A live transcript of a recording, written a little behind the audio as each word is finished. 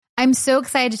I'm so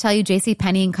excited to tell you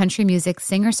JCPenney and country music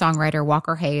singer-songwriter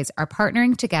Walker Hayes are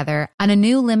partnering together on a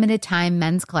new limited-time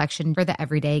men's collection for the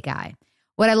everyday guy.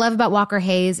 What I love about Walker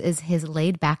Hayes is his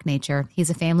laid-back nature.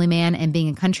 He's a family man, and being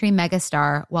a country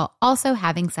megastar while also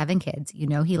having 7 kids, you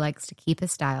know he likes to keep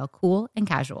his style cool and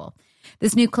casual.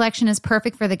 This new collection is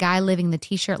perfect for the guy living the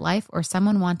t-shirt life or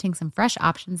someone wanting some fresh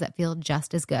options that feel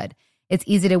just as good. It's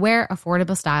easy to wear,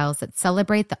 affordable styles that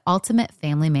celebrate the ultimate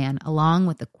family man, along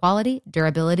with the quality,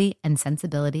 durability, and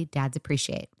sensibility dads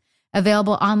appreciate.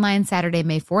 Available online Saturday,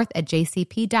 May 4th at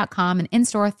jcp.com and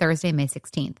in-store Thursday, May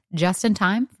 16th. Just in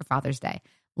time for Father's Day.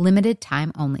 Limited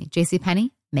time only.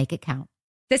 JCPenney, make it count.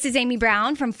 This is Amy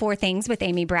Brown from 4 Things with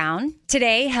Amy Brown.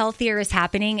 Today, healthier is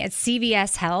happening at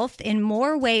CVS Health in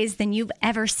more ways than you've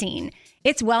ever seen.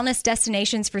 It's wellness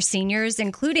destinations for seniors,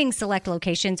 including select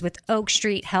locations with Oak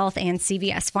Street Health and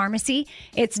CVS Pharmacy.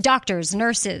 It's doctors,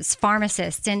 nurses,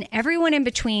 pharmacists, and everyone in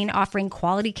between offering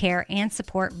quality care and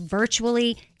support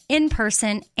virtually, in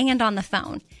person, and on the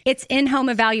phone. It's in-home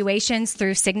evaluations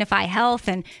through Signify Health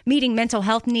and meeting mental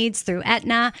health needs through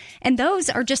Aetna. And those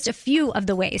are just a few of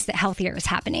the ways that healthier is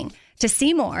happening. To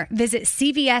see more, visit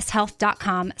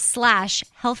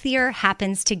cvshealth.com/healthier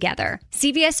happens together.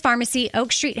 CVS Pharmacy,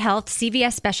 Oak Street Health,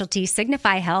 CVS Specialty,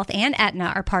 Signify Health, and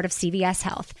Aetna are part of CVS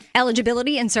Health.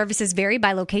 Eligibility and services vary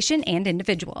by location and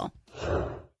individual.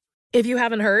 If you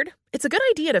haven't heard, it's a good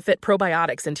idea to fit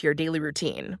probiotics into your daily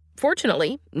routine.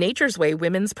 Fortunately, Nature's Way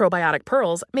Women's Probiotic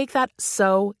Pearls make that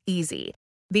so easy.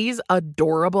 These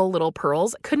adorable little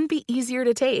pearls couldn't be easier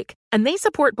to take, and they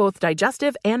support both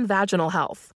digestive and vaginal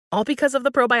health. All because of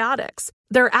the probiotics.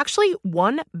 There are actually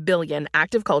 1 billion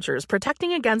active cultures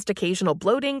protecting against occasional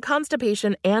bloating,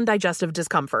 constipation, and digestive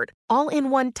discomfort, all in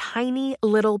one tiny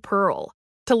little pearl.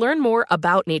 To learn more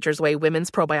about Nature's Way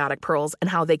Women's Probiotic Pearls and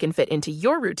how they can fit into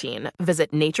your routine,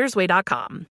 visit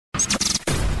naturesway.com.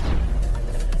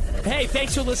 Hey,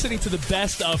 thanks for listening to the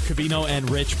Best of Covino and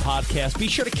Rich podcast. Be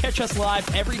sure to catch us live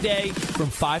every day from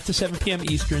 5 to 7 p.m.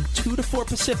 Eastern, 2 to 4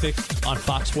 Pacific on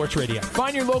Fox Sports Radio.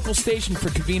 Find your local station for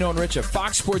Covino and Rich at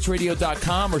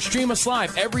foxsportsradio.com or stream us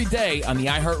live every day on the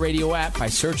iHeartRadio app by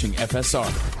searching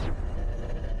FSR.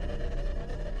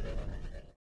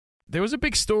 There was a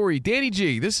big story. Danny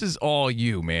G, this is all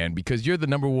you, man, because you're the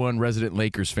number one resident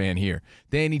Lakers fan here.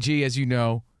 Danny G, as you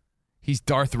know, he's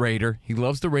Darth Raider. He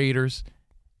loves the Raiders,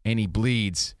 and he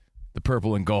bleeds the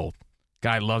purple and gold.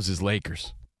 Guy loves his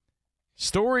Lakers.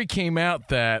 Story came out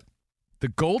that the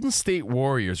Golden State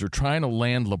Warriors are trying to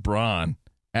land LeBron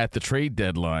at the trade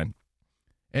deadline.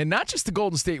 And not just the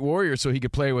Golden State Warriors so he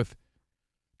could play with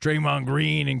Draymond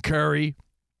Green and Curry.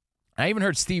 I even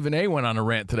heard Stephen A. went on a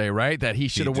rant today, right? That he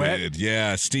should have went.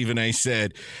 Yeah, Stephen A.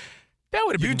 said, that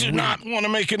would have been you did weird. not want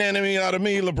to make an enemy out of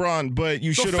me, LeBron, but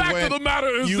you should have went. The fact of the matter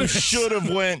is you this. should have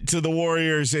went to the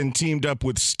Warriors and teamed up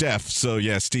with Steph. So,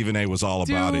 yeah, Stephen A. was all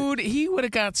about it. Dude, he would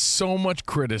have got so much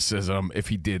criticism if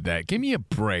he did that. Give me a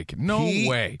break. No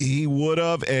way. He would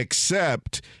have,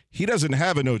 except he doesn't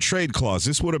have a no-trade clause.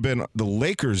 This would have been the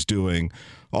Lakers doing,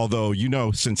 although, you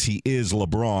know, since he is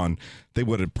LeBron, they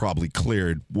would have probably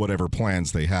cleared whatever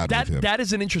plans they had with him. That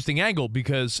is an interesting angle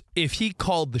because if he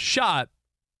called the shot,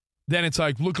 then it's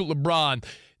like, look at LeBron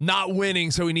not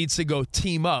winning, so he needs to go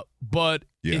team up. But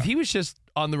if he was just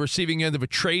on the receiving end of a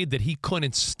trade that he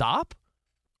couldn't stop,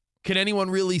 can anyone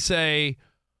really say,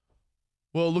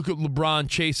 well, look at LeBron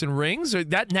chasing rings? Or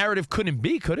that narrative couldn't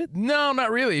be, could it? No, not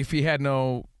really, if he had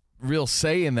no real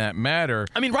say in that matter.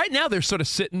 I mean, right now they're sort of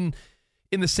sitting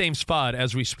in the same spot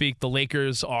as we speak. The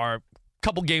Lakers are a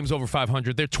couple games over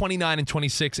 500. They're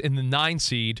 29-26 in the 9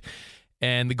 seed.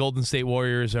 And the Golden State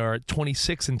Warriors are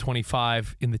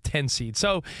 26-25 in the 10 seed.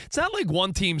 So it's not like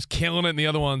one team's killing it and the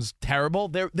other one's terrible.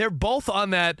 They're both on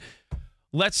that,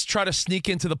 let's try to sneak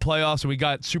into the playoffs and we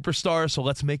got superstars, so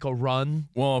let's make a run.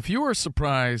 Well, if you were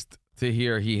surprised to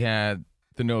hear he had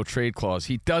the no-trade clause,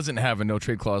 he doesn't have a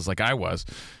no-trade clause like I was.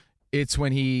 It's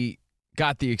when he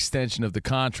got the extension of the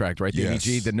contract, right? The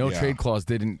Yes, the no-trade clause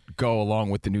didn't go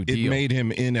along with the new deal. It made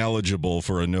him ineligible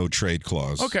for a no-trade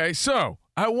clause. Okay, so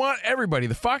I want everybody,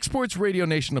 the Fox Sports Radio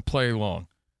Nation, to play along.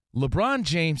 LeBron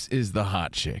James is the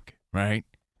hot chick, right?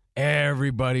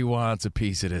 Everybody wants a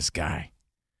piece of this guy.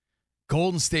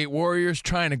 Golden State Warriors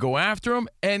trying to go after him,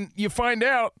 and you find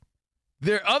out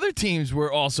their other teams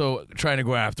were also trying to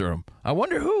go after him. I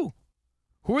wonder who.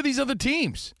 Who are these other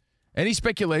teams? Any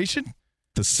speculation?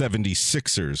 The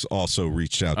 76ers also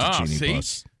reached out to Jeannie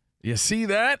Buss. You see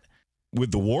that?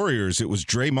 With the Warriors, it was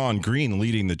Draymond Green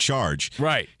leading the charge.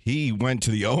 Right. He went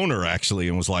to the owner, actually,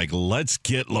 and was like, let's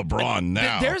get LeBron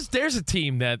now. There's a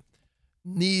team that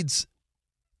needs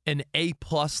an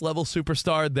A-plus level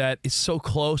superstar that is so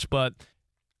close, but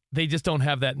they just don't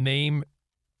have that name.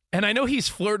 And I know he's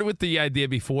flirted with the idea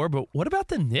before, but what about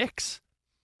the Knicks?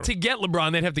 To get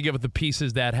LeBron, they'd have to give up the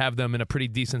pieces that have them in a pretty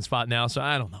decent spot now, so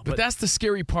I don't know. But that's the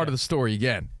scary part of the story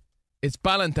again. It's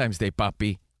Valentine's Day,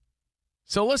 papi.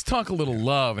 So let's talk a little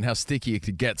love and how sticky it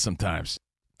could get sometimes.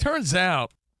 Turns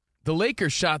out the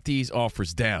Lakers shot these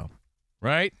offers down,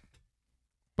 right?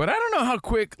 But I don't know how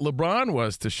quick LeBron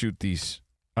was to shoot these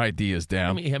ideas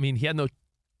down. I mean, he had no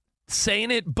say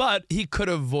in it, but he could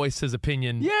have voiced his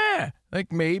opinion. Yeah,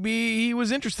 like maybe he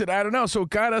was interested. I don't know. So it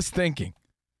got us thinking.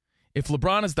 If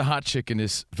LeBron is the hot chick in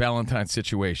this Valentine's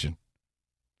situation,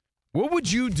 what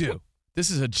would you do? This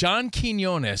is a John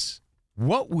Quinones.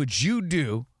 What would you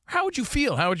do? How would you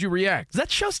feel? How would you react? Is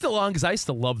that show still on? Because I used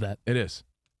to love that. It is.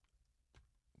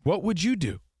 What would you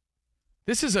do?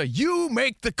 This is a you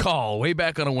make the call way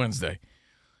back on a Wednesday.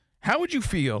 How would you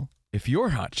feel if your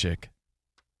hot chick,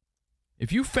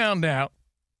 if you found out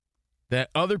that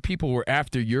other people were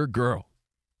after your girl,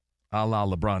 a la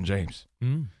LeBron James?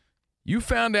 You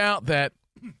found out that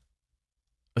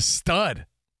a stud,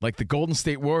 like the Golden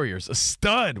State Warriors, a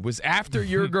stud was after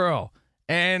your girl,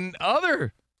 and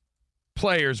other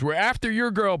players were after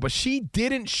your girl, but she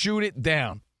didn't shoot it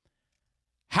down.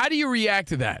 How do you react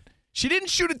to that? She didn't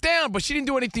shoot it down, but she didn't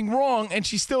do anything wrong, and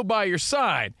she's still by your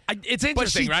side. It's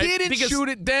interesting, right? But she didn't shoot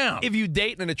it down. If you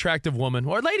date an attractive woman,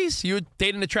 or ladies, you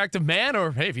date an attractive man,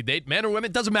 or hey, if you date men or women,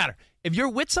 it doesn't matter. If you're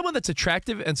with someone that's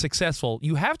attractive and successful,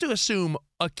 you have to assume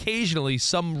occasionally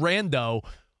some rando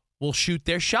will shoot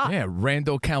their shot. Yeah,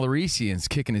 Randall Calrissian's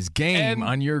kicking his game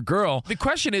on your girl. The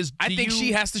question is, I think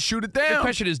she has to shoot it down. The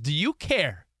question is, do you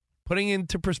care? Putting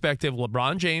into perspective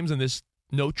LeBron James in this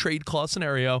no trade clause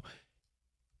scenario,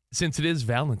 since it is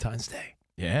Valentine's Day.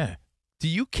 Yeah. Do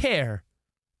you care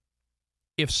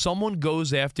if someone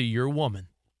goes after your woman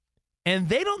and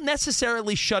they don't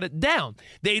necessarily shut it down?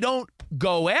 They don't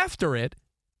go after it.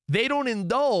 They don't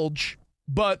indulge,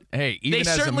 but hey, even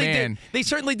as a man, they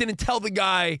certainly didn't tell the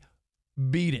guy,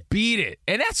 beat it. Beat it.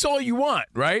 And that's all you want,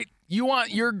 right? You want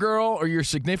your girl or your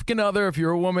significant other, if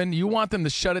you're a woman, you want them to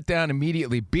shut it down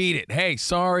immediately. Beat it. Hey,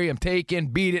 sorry, I'm taken.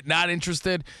 Beat it. Not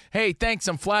interested. Hey, thanks,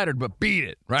 I'm flattered, but beat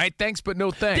it, right? Thanks, but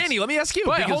no thanks. Danny, let me ask you.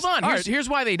 But hold on. Here's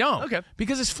why they don't. Okay.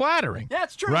 Because it's flattering. Yeah,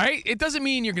 it's true. Right? It doesn't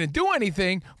mean you're going to do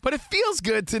anything, but it feels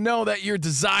good to know that you're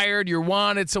desired, you're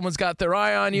wanted, someone's got their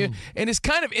eye on you, and it's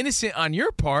kind of innocent on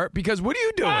your part because what are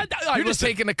you doing? You're just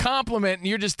taking a compliment and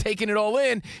you're just taking it all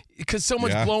in because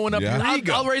someone's blowing up your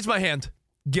ego. I'll raise my hand.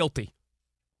 Guilty.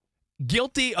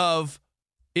 Guilty of,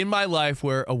 in my life,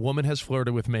 where a woman has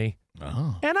flirted with me.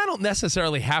 Oh. And I don't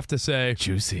necessarily have to say,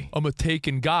 juicy, I'm a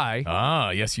taken guy.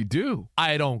 Ah, yes, you do.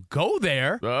 I don't go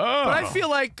there. Oh. But I feel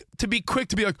like to be quick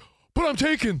to be like, but I'm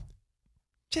taken,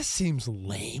 just seems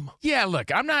lame. Yeah,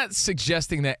 look, I'm not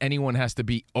suggesting that anyone has to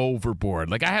be overboard.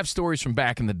 Like, I have stories from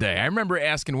back in the day. I remember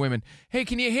asking women, hey,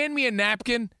 can you hand me a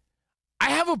napkin?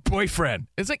 I have a boyfriend.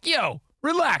 It's like, yo,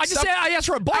 relax. I asked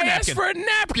for a bar napkin. I asked for a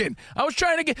napkin. I was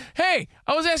trying to get, hey,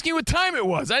 I was asking you what time it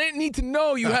was. I didn't need to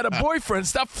know you had a boyfriend.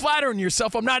 Stop flattering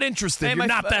yourself. I'm not interested. You're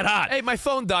not that hot. Hey, my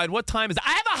phone died. What time is it?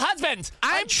 I have a husband.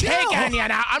 I'm taking you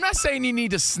now. I'm not saying you need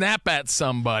to snap at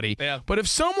somebody. Yeah. But if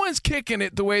someone's kicking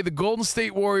it the way the Golden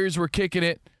State Warriors were kicking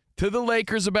it to the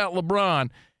Lakers about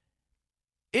LeBron,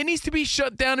 it needs to be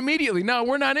shut down immediately. No,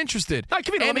 we're not interested.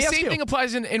 And the same thing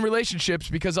applies in relationships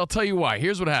because I'll tell you why.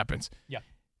 Here's what happens. Yeah.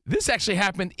 This actually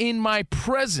happened in my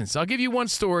presence. I'll give you one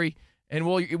story, and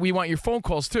we want your phone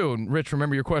calls, too. And, Rich,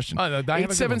 remember your question.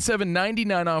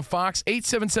 877-99 on Fox,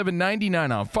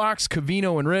 877-99 on Fox,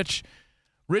 Covino and Rich.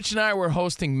 Rich and I were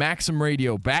hosting Maxim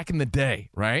Radio back in the day,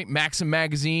 right? Maxim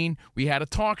Magazine. We had a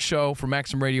talk show for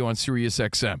Maxim Radio on Sirius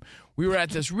XM. We were at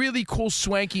this really cool,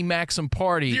 swanky Maxim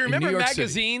party in New York City. Do you remember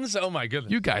magazines? Oh, my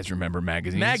goodness. You guys remember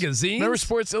magazines. Magazines? Remember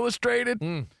Sports Illustrated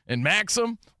and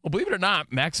Maxim? Well, believe it or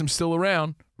not, Maxim's still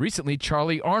around. Recently,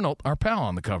 Charlie Arnold, our pal,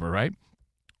 on the cover, right?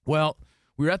 Well,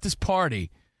 we were at this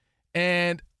party,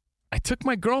 and I took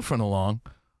my girlfriend along,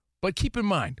 but keep in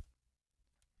mind,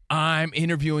 I'm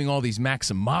interviewing all these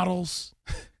Maxim models.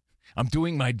 I'm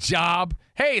doing my job.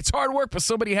 Hey, it's hard work, but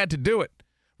somebody had to do it.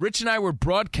 Rich and I were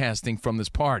broadcasting from this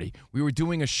party. We were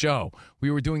doing a show.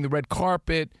 We were doing the red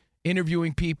carpet,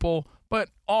 interviewing people, but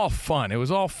all fun. It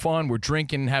was all fun. We're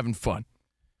drinking and having fun.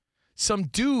 Some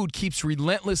dude keeps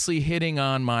relentlessly hitting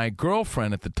on my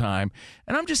girlfriend at the time,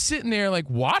 and I'm just sitting there like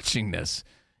watching this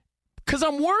because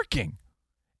I'm working.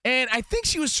 And I think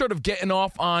she was sort of getting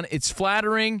off on it's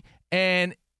flattering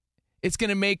and it's going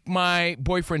to make my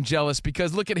boyfriend jealous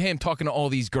because look at him talking to all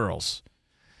these girls.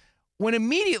 When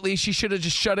immediately she should have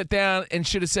just shut it down and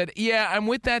should have said, yeah, I'm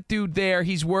with that dude there.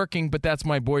 He's working, but that's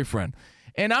my boyfriend.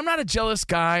 And I'm not a jealous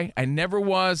guy. I never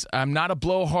was. I'm not a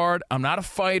blowhard. I'm not a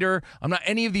fighter. I'm not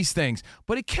any of these things.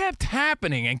 But it kept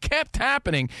happening and kept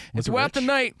happening. And throughout the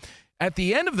night, at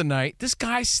the end of the night, this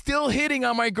guy's still hitting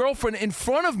on my girlfriend in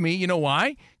front of me. You know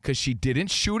why? Because she didn't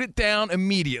shoot it down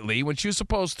immediately when she was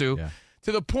supposed to. Yeah.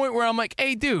 To the point where I'm like,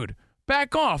 hey, dude,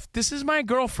 back off. This is my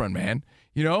girlfriend, man.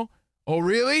 You know? Oh,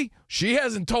 really? She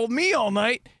hasn't told me all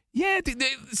night. Yeah,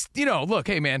 look,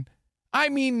 hey, man, I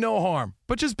mean no harm,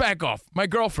 but just back off. My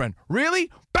girlfriend.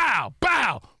 Really? Bow,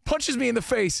 bow. Punches me in the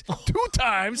face 2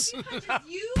 times.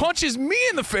 Punches me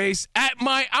in the face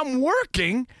I'm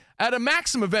working at a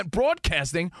Maxim event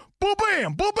broadcasting. Boom,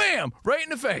 bam, right in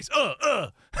the face.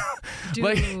 Dude.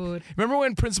 Like, remember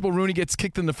when Principal Rooney gets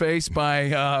kicked in the face by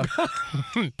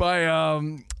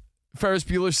Ferris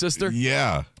Bueller's sister?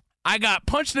 Yeah. I got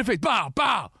punched in the face. Bow,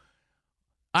 bow.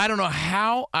 I don't know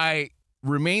how I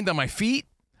remained on my feet.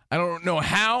 I don't know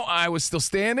how I was still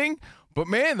standing. But,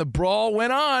 man, the brawl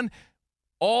went on.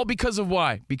 All because of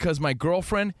why? Because my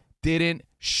girlfriend didn't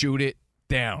shoot it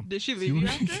down. Did she leave you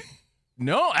after?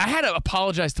 No, I had to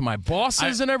apologize to my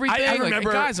bosses and everything. I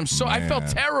remember, guys, I felt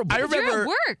terrible. I remember you're at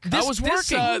work. I was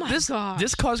working.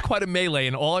 This caused quite a melee,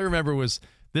 and all I remember was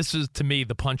this is, to me,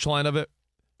 the punchline of it.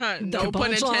 No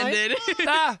pun intended.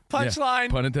 Punchline. Yeah,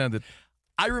 pun intended.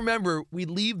 I remember we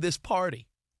leave this party,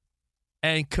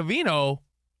 and Covino,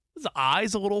 his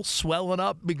eyes a little swelling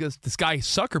up because this guy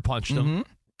sucker punched him.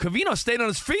 Covino stayed on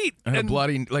his feet. I had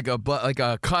bloody, like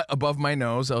a cut above my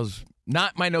nose.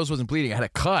 My nose wasn't bleeding. I had a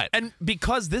cut. And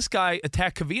because this guy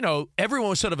attacked Covino,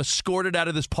 everyone was sort of escorted out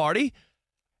of this party.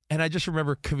 And I just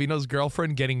remember Covino's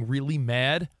girlfriend getting really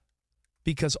mad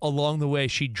because along the way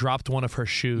she dropped one of her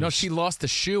shoes. No, she lost a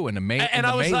shoe in the melee. And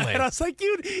I was like,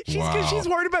 dude, she's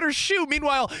worried about her shoe.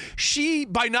 Meanwhile, she,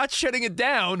 by not shutting it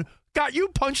down, got you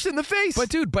punched in the face. But,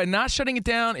 dude, by not shutting it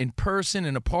down in person,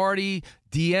 in a party,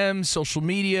 DM, social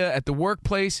media, at the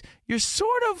workplace, you're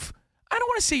sort of, I don't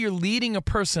want to say you're leading a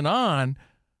person on,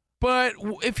 but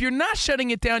if you're not shutting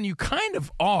it down, you kind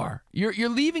of are. You're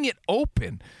leaving it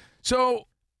open. So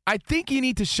I think you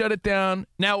need to shut it down.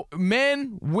 Now,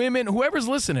 men, women, whoever's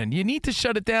listening, you need to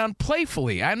shut it down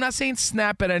playfully. I'm not saying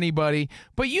snap at anybody,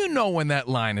 but you know when that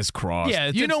line is crossed. Yeah,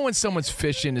 you know when someone's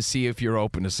fishing to see if you're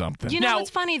open to something. You know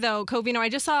what's funny, though, Covino? I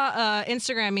just saw an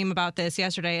Instagram meme about this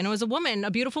yesterday, and it was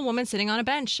a beautiful woman sitting on a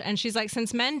bench, and she's like,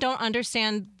 since men don't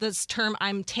understand this term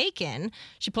I'm taken,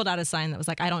 she pulled out a sign that was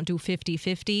like, I don't do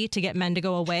 50-50 to get men to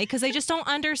go away, because they just don't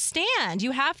understand.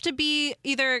 You have to be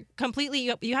either completely,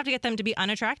 you have to get them to be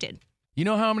unattracted. You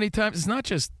know how many times, it's not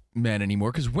just men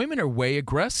anymore, because women are way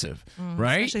aggressive,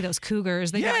 right? Especially those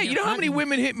cougars. Yeah, you know how many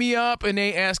women hit me up and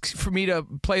they ask for me to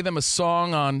play them a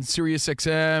song on Sirius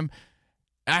XM?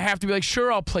 I have to be like,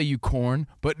 sure, I'll play you corn,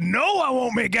 but no, I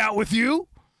won't make out with you.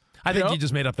 I think you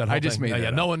just made up that whole thing. I just made that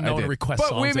up. No one requests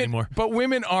songs anymore. But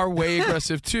women are way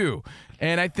aggressive too.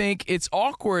 And I think it's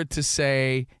awkward to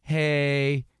say,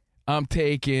 hey, I'm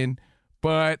taken,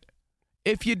 but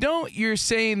if you don't, you're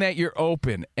saying that you're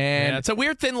open. And it's a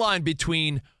weird thin line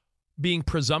between being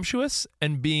presumptuous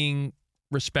and being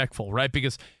respectful, right?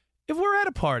 Because if we're at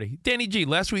a party, Danny G,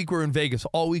 last week we were in Vegas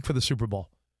all week for the Super Bowl.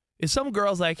 If some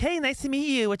girl's like, hey, nice to meet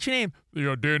you. What's your name?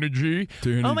 Danny G.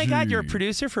 Oh, my God, you're a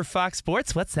producer for Fox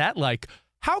Sports? What's that like?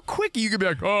 How quick are you going to be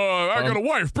like, oh, I got a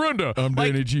wife, Brenda. I'm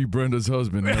Danny G, Brenda's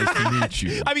husband. Nice to meet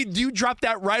you. I mean, do you drop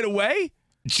that right away?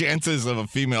 Chances of a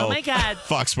female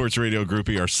Fox Sports Radio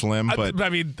groupie are slim, but I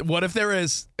mean, what if there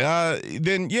is?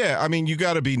 Then yeah, I mean, you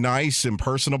got to be nice and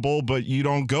personable, but you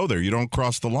don't go there. You don't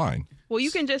cross the line. Well, you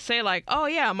can just say like, "Oh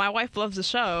yeah, my wife loves the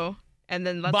show," and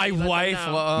then let my wife.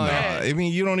 Them know. I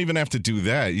mean, you don't even have to do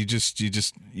that. You just.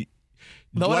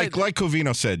 Like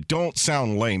Covino said, don't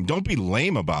sound lame. Don't be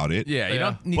lame about it. Yeah, you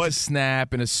don't need to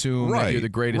snap and assume that you're the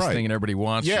greatest thing and everybody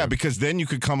wants you. Yeah, because then you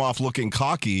could come off looking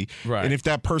cocky. Right. And if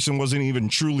that person wasn't even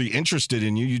truly interested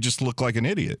in you, you just look like an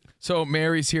idiot. So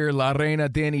Mary's here, La Reina,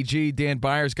 Danny G, Dan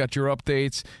Byers got your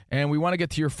updates, and we want to get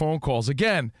to your phone calls.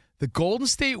 Again, the Golden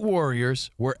State Warriors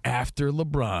were after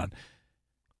LeBron.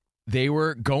 They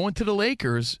were going to the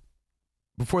Lakers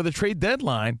before the trade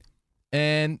deadline,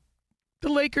 and the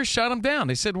Lakers shot him down.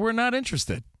 They said, we're not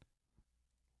interested.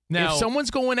 Now, if someone's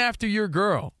going after your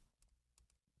girl,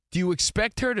 do you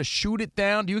expect her to shoot it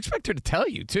down? Do you expect her to tell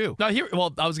you, too? No, I was going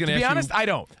to ask you. To be honest, I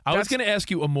don't. I was going to ask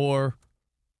you a more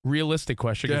realistic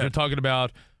question because you're talking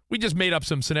about, we just made up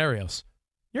some scenarios.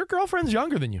 Your girlfriend's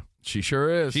younger than you. She sure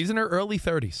is. She's in her early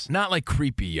 30s. Not like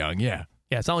creepy young, yeah.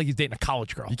 Yeah, it's not like he's dating a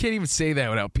college girl. You can't even say that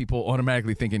without people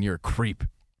automatically thinking you're a creep.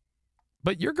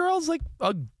 But your girl's like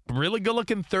a really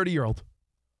good-looking 30-year-old.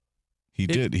 He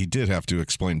did have to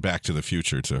explain Back to the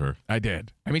Future to her. I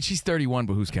did. I mean, she's 31,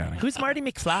 but who's counting? Who's Marty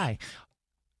McFly?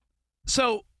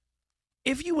 So,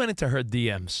 if you went into her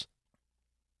DMs,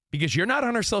 because you're not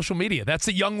on her social media, that's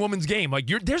a young woman's game. Like,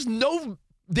 there's no,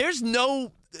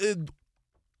 what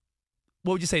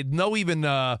would you say? No even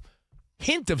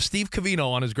hint of Steve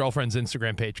Covino on his girlfriend's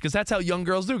Instagram page, because that's how young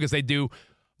girls do, because they do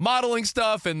modeling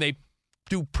stuff and they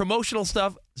do promotional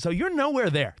stuff. So you're nowhere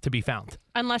there to be found.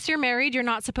 Unless you're married, you're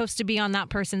not supposed to be on that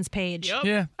person's page. Yep.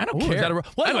 Yeah, I don't care.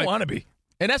 I don't want to be.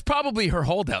 And that's probably her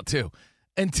holdout, too.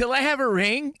 Until I have a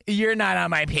ring, you're not on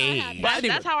my page.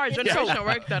 That's how our generation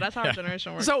works, though. That's how our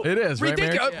generation works. So it is, right,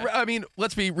 ridiculous. Mary? I mean,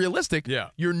 let's be realistic. Yeah.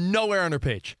 You're nowhere on her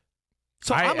page.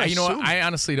 So I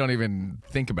honestly don't even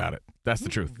think about it. That's the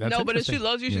truth. No, but if she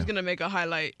loves you, she's going to make a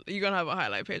highlight. You're going to have a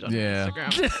highlight page on her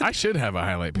Instagram. I should have a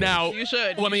highlight page. Now, you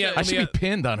should. I should be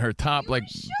pinned on her top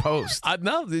post.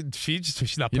 No,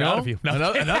 she's not proud of you.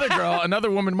 No. Another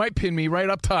woman might pin me right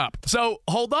up top. So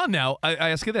hold on now. I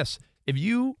ask you this. If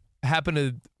you happen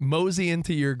to mosey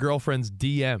into your girlfriend's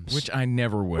DMs, which I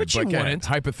never would, which you wouldn't,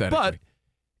 hypothetically. But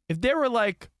if there were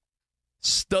like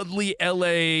Studley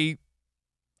LA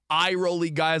eye-rolly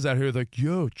guys out here like,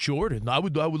 yo, Jordan, I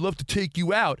would love to take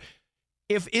you out.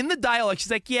 If in the dialogue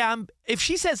she's like, if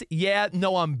she says, yeah,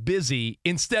 no, I'm busy,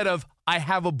 instead of, I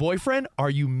have a boyfriend, are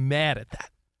you mad at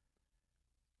that?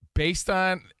 Based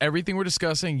on everything we're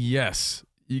discussing, yes.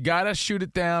 You got to shoot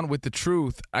it down with the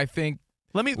truth. I think.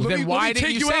 Let me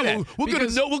take you out. We'll go to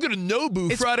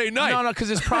Nobu Friday night. No, because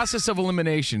it's process of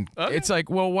elimination. Okay. It's like,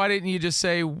 well, why didn't you just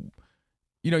say,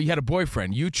 you had a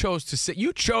boyfriend. You chose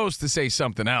to say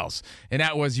something else, and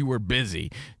that was you were busy.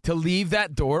 To leave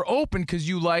that door open because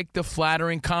you like the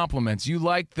flattering compliments. You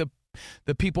like the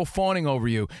people fawning over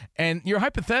you. And your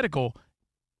hypothetical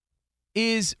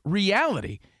is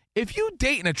reality. If you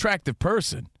date an attractive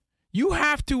person, you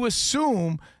have to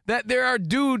assume that there are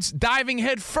dudes diving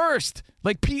head first,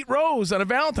 like Pete Rose on a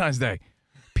Valentine's Day.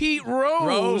 Pete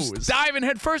Rose diving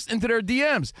headfirst into their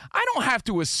DMs. I don't have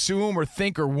to assume or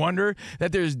think or wonder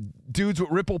that there's dudes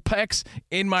with ripple pecs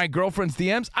in my girlfriend's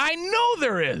DMs. I know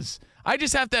there is. I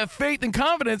just have to have faith and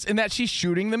confidence in that she's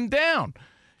shooting them down.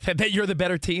 That you're the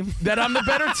better team? That I'm the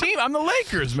better team. I'm the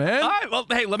Lakers, man. All right, well,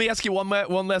 hey, let me ask you one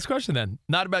last question then.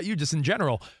 Not about you, just in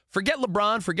general. Forget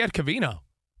LeBron, forget Covino.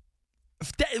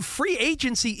 Free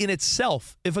agency in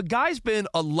itself, if a guy's been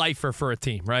a lifer for a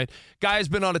team, right? Guy's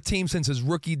been on a team since his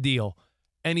rookie deal,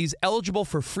 and he's eligible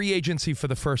for free agency for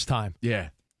the first time. Yeah.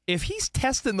 If he's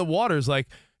testing the waters like,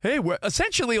 hey,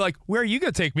 essentially like, where are you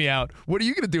going to take me out? What are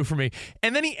you going to do for me?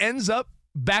 And then he ends up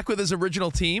back with his original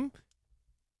team.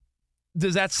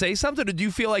 Does that say something? Or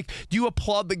do you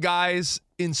applaud the guys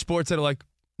in sports that are like,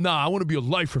 nah, I want to be a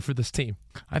lifer for this team?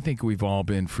 I think we've all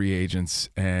been free agents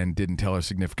and didn't tell our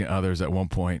significant others at one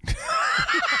point.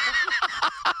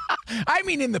 I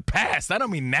mean in the past. I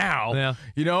don't mean now.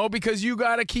 Yeah. Because you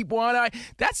got to keep one eye.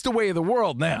 That's the way of the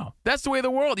world now. That's the way of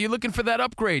the world. You're looking for that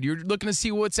upgrade. You're looking to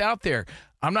see what's out there.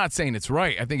 I'm not saying it's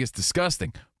right. I think it's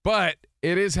disgusting. But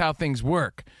it is how things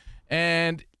work.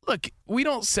 And look, we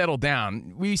don't settle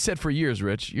down. We said for years,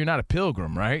 Rich, you're not a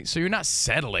pilgrim, right? So you're not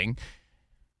settling.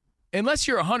 Unless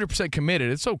you're 100% committed,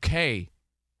 it's okay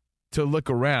to look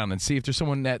around and see if there's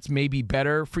someone that's maybe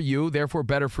better for you, therefore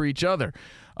better for each other.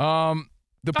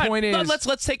 The point is,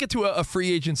 let's take it to a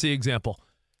free agency example.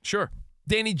 Sure,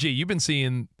 Danny G, you've been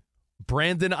seeing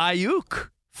Brandon Ayuk,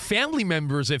 family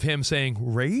members of him saying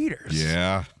Raiders.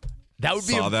 Yeah. That would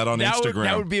Saw that on Instagram.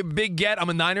 That would be a big get. I'm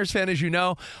a Niners fan, as you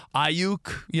know.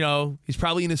 Ayuk, he's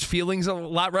probably in his feelings a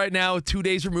lot right now. 2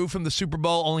 days removed from the Super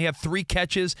Bowl, only had 3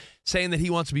 catches, saying that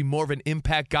he wants to be more of an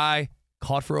impact guy.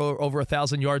 Caught for over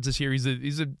 1,000 yards this year. He's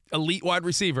an elite wide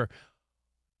receiver.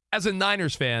 As a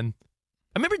Niners fan,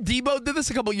 I remember Debo did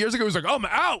this a couple years ago. He was like, "Oh, I'm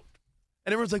out,"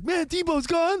 and everyone's like, "Man, Debo's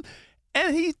gone."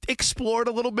 And he explored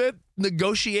a little bit,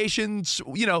 negotiations,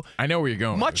 I know where you're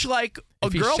going. Much like a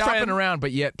if he's girlfriend. shopping around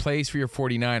but yet plays for your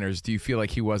 49ers, do you feel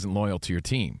like he wasn't loyal to your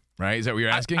team, right? Is that what you're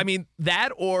asking? I mean, that,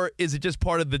 or is it just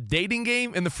part of the dating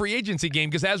game and the free agency game?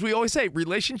 Because as we always say,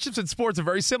 relationships in sports are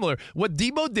very similar. What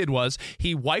Debo did was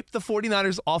he wiped the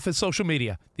 49ers off his social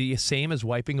media. The same as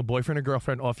wiping a boyfriend or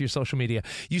girlfriend off your social media.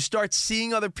 You start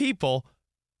seeing other people.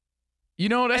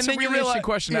 That's a really interesting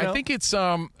question. I think it's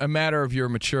a matter of your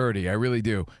maturity. I really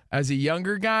do. As a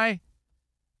younger guy,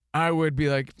 I would be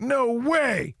like, no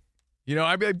way.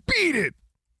 I'd be like, beat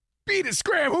it,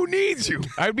 Scram. Who needs you?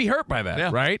 I'd be hurt by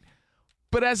that, right?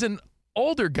 But as an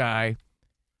older guy,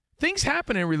 things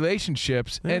happen in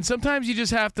relationships, and sometimes you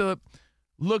just have to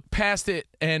look past it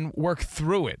and work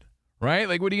through it, right?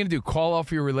 Like, what are you going to do? Call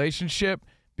off your relationship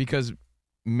because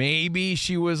maybe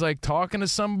she was like talking to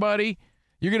somebody,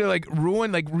 you're going to like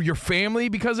ruin like your family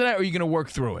because of that, or are you going to work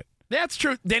through it? That's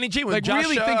true. Danny G, when Like, Josh,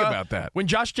 really think about that. When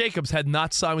Josh Jacobs had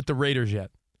not signed with the Raiders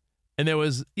yet, and there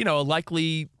was, a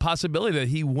likely possibility that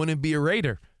he wouldn't be a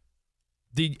Raider.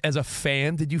 As a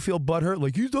fan, did you feel butthurt?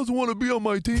 Like, he doesn't want to be on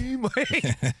my team?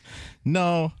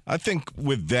 No, I think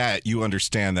with that, you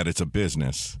understand that it's a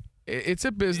business. It's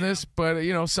a business, but,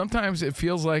 sometimes it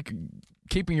feels like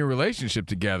keeping your relationship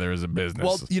together is a business.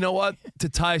 Well, you know what? To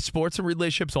tie sports and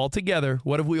relationships all together,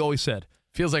 what have we always said?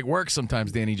 Feels like work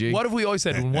sometimes, Danny G. What have we always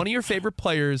said? When one of your favorite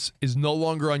players is no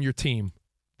longer on your team,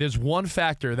 there's one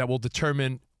factor that will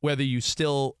determine whether you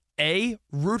still, A,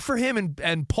 root for him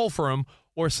and pull for him,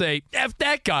 or say, F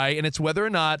that guy, and it's whether or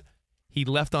not he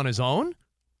left on his own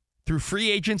through free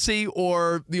agency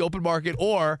or the open market,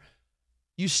 or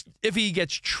if he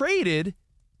gets traded,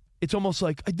 it's almost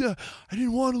like, I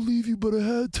didn't want to leave you, but I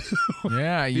had to.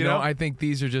 Yeah, you know, I think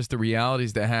these are just the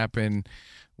realities that happen,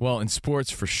 well, in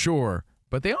sports for sure,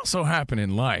 but they also happen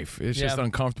in life. It's just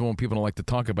uncomfortable when people don't like to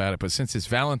talk about it, but since it's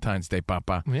Valentine's Day,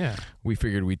 Papa, we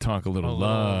figured we'd talk a little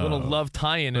love. A little love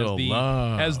tie-in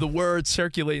as the word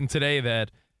circulating today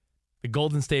that the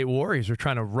Golden State Warriors are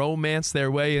trying to romance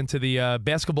their way into the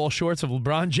basketball shorts of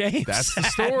LeBron James. That's the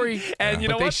story. And you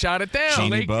know what? They what? shot it down.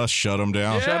 Genie Bus shut them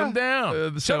down. Shut them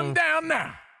down. Shut them down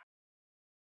now.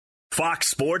 Fox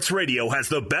Sports Radio has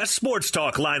the best sports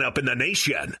talk lineup in the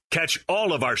nation. Catch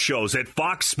all of our shows at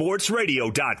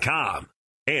foxsportsradio.com.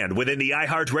 And within the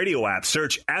iHeartRadio app,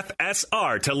 search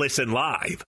FSR to listen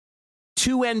live.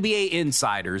 Two NBA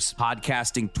insiders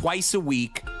podcasting twice a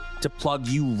week to plug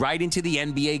you right into the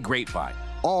NBA grapevine.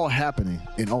 All happening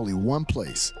in only one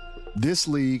place. This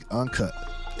League Uncut,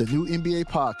 the new NBA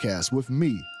podcast with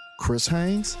me, Chris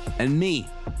Haynes, and me,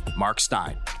 Mark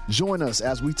Stein. Join us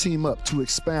as we team up to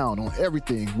expound on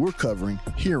everything we're covering,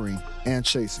 hearing, and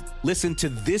chasing. Listen to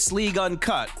This League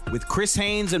Uncut with Chris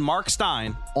Haynes and Mark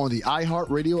Stein on the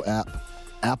iHeartRadio app,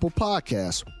 Apple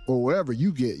Podcasts, or wherever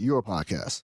you get your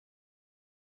podcasts.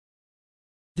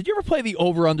 Did you ever play the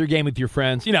over-under game with your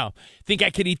friends? Think I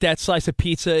could eat that slice of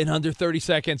pizza in under 30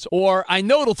 seconds? Or I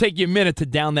know it'll take you a minute to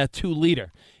down that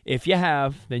 2-liter. If you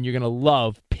have, then you're going to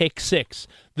love Pick 6,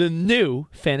 the new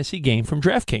fantasy game from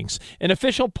DraftKings, an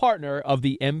official partner of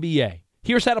the NBA.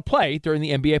 Here's how to play during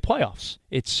the NBA playoffs.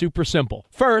 It's super simple.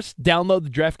 First, download the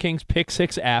DraftKings Pick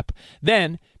 6 app.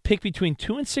 Then, pick between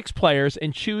 2 and 6 players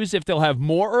and choose if they'll have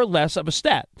more or less of a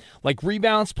stat, like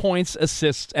rebounds, points,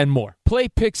 assists, and more. Play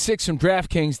Pick 6 from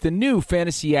DraftKings, the new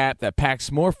fantasy app that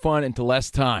packs more fun into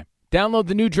less time. Download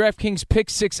the new DraftKings Pick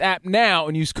 6 app now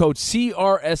and use code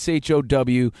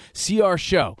CRSHOW,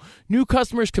 CRSHOW. New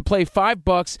customers could play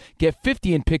 $5, get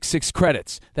 50 in Pick 6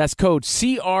 credits. That's code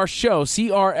CRSHOW,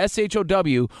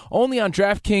 CRSHOW, only on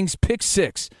DraftKings Pick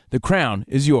 6. The crown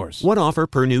is yours. One offer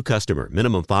per new customer.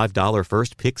 Minimum $5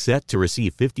 first pick set to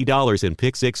receive $50 in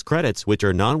Pick 6 credits, which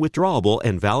are non-withdrawable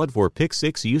and valid for Pick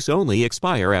 6 use only.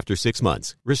 Expire after 6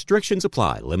 months. Restrictions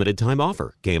apply. Limited time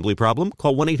offer. Gambling problem?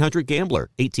 Call 1-800-GAMBLER.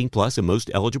 18 plus in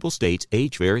most eligible states.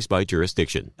 Age varies by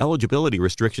jurisdiction. Eligibility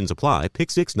restrictions apply.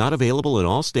 Pick 6 not available in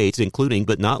all states, including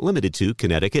but not limited to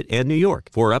Connecticut and New York.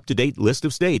 For up-to-date list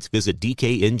of states, visit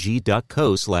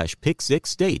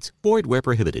dkng.co/pick6states. Void where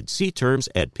prohibited. See terms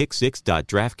at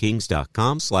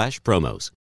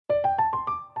pick6.draftkings.com/promos.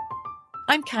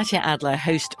 I'm Katya Adler,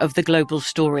 host of The Global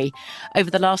Story. Over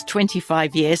the last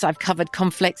 25 years, I've covered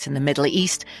conflicts in the Middle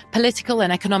East, political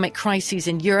and economic crises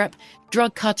in Europe,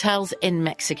 drug cartels in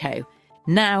Mexico.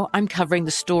 Now I'm covering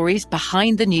the stories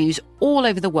behind the news all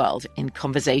over the world in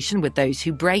conversation with those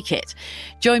who break it.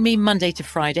 Join me Monday to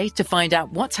Friday to find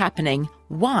out what's happening,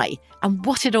 why, and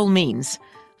what it all means.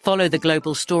 Follow The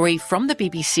Global Story from the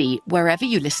BBC wherever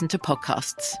you listen to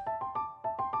podcasts.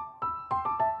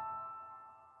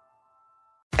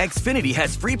 Xfinity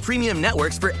has free premium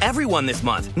networks for everyone this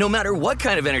month, no matter what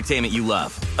kind of entertainment you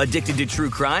love. Addicted to true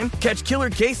crime? Catch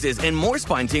killer cases and more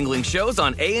spine-tingling shows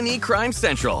on A&E Crime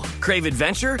Central. Crave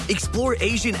adventure? Explore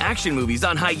Asian action movies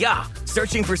on Hi-Ya.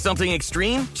 Searching for something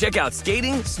extreme? Check out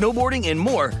skating, snowboarding, and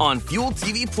more on Fuel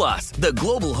TV Plus, the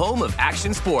global home of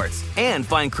action sports. And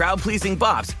find crowd-pleasing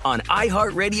bops on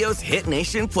iHeartRadio's Hit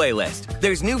Nation playlist.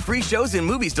 There's new free shows and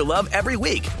movies to love every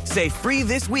week. Say free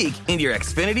this week in your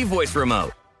Xfinity voice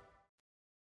remote.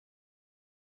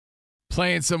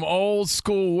 Playing some old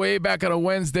school way back on a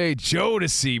Wednesday,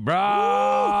 Jodeci,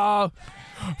 bro.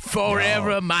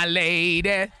 Forever, my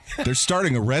lady. They're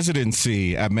starting a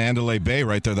residency at Mandalay Bay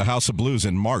right there, the House of Blues,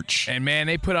 in March. And, man,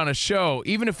 they put on a show.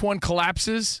 Even if one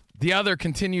collapses, The other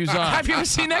continues on. Have you ever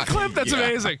seen that clip? That's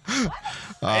amazing.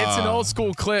 It's an old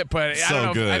school clip, but I don't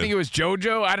know. good. I think it was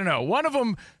JoJo. I don't know. One of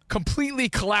them completely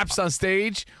collapsed on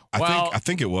stage. I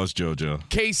think it was JoJo.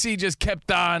 Casey just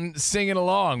kept on singing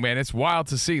along, man. It's wild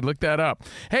to see. Look that up.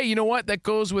 Hey, you know what? That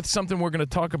goes with something we're going to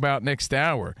talk about next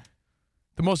hour.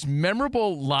 The most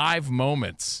memorable live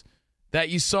moments that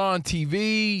you saw on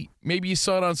TV, maybe you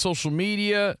saw it on social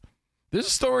media. There's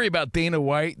a story about Dana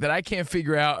White that I can't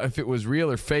figure out if it was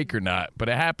real or fake or not, but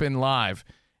it happened live,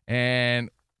 and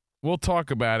we'll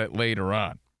talk about it later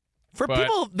on. For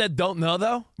people that don't know,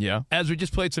 though, yeah, as we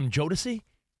just played some Jodeci.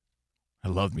 I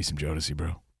love me some Jodeci,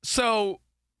 bro. So,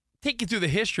 take you through the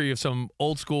history of some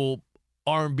old school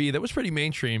R&B that was pretty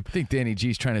mainstream. I think Danny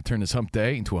G's trying to turn this hump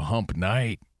day into a hump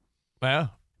night. Yeah.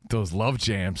 Those love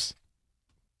jams.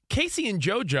 Casey and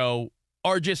JoJo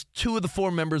are just two of the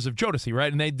four members of Jodeci,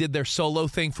 right? And they did their solo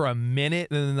thing for a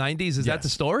minute in the 90s. Is that the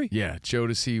story? Yeah,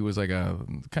 Jodeci was like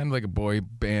kind of like a boy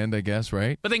band, I guess,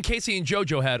 right? But then Casey and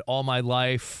JoJo had All My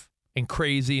Life and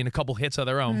Crazy and a couple hits of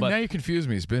their own. But now you confuse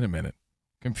me. It's been a minute.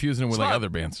 Confusing them with like other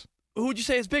bands. Who would you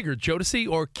say is bigger, Jodeci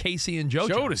or Casey and JoJo?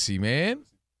 Jodeci, man.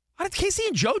 How did Casey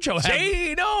and JoJo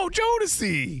have? No,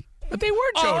 Jodeci. But they were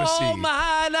Jodeci. All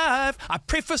my life, I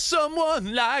pray for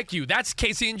someone like you. That's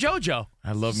Casey and JoJo.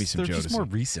 I love me some They're Jodeci. just more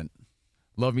recent.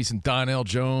 Love me some Donnell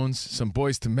Jones, some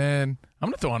Boys to Men. I'm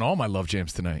going to throw on all my love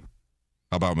jams tonight.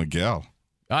 How about Miguel?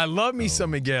 I love me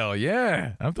some Miguel.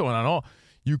 Yeah. I'm throwing on all.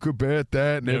 You could bet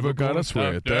that, never gotta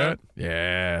sweat that.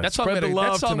 Yeah. That song, Spread the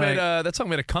love tonight. That song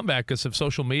made a comeback because of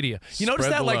social media. You notice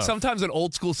Spread that the like love. sometimes an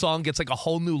old school song gets like a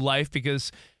whole new life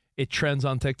because it trends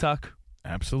on TikTok?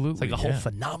 Absolutely. It's like a whole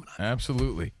phenomenon.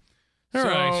 Absolutely. All So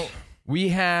right. we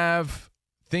have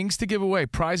things to give away,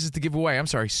 prizes to give away. I'm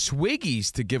sorry,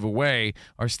 Swiggies to give away.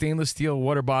 Our stainless steel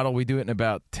water bottle. We do it in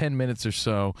about 10 minutes or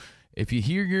so. If you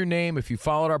hear your name, if you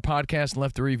followed our podcast and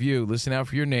left a review, listen out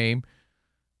for your name.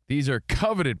 These are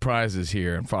coveted prizes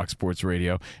here on Fox Sports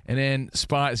Radio. And then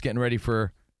Spot is getting ready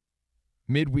for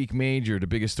Midweek Major. The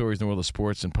biggest stories in the world of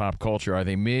sports and pop culture. Are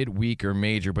they midweek or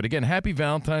major? But again, happy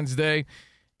Valentine's Day.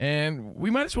 And we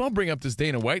might as well bring up this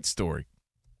Dana White story.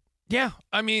 Yeah,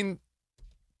 I mean,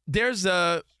 there's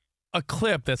a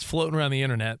clip that's floating around the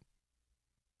internet.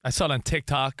 I saw it on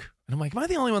TikTok, and I'm like, am I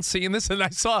the only one seeing this? And I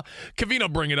saw Covino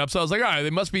bring it up, so I was like, all right, they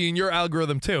must be in your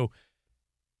algorithm too.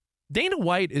 Dana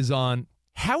White is on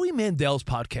Howie Mandel's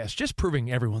podcast, just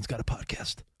proving everyone's got a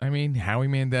podcast. I mean, Howie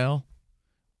Mandel,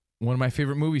 one of my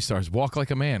favorite movie stars. Walk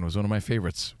Like a Man was one of my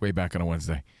favorites way back on a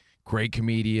Wednesday. Great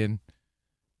comedian.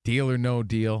 Deal or No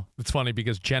Deal. It's funny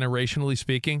because generationally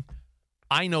speaking,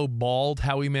 I know bald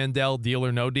Howie Mandel, Deal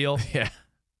or No Deal. Yeah.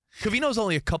 Covino's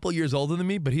only a couple years older than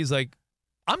me, but he's like,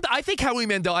 I think Howie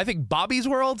Mandel, I think Bobby's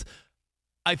World,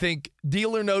 I think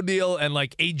Deal or No Deal, and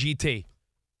like AGT.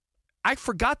 I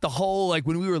forgot the whole, like,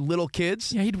 when we were little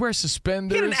kids. Yeah, he'd wear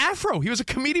suspenders. He had an afro. He was a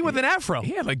comedian with an afro.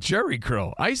 He had like Jerry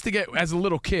curl. I used to get, as a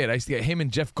little kid, I used to get him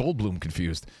and Jeff Goldblum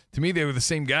confused. To me, they were the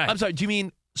same guy. I'm sorry, do you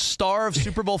mean star of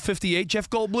Super Bowl 58, Jeff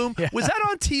Goldblum? Yeah. Was that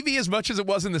on TV as much as it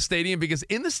was in the stadium? Because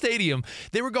in the stadium,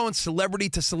 they were going celebrity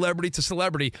to celebrity to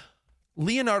celebrity.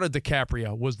 Leonardo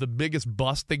DiCaprio was the biggest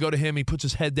bust. They go to him. He puts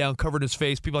his head down, covered his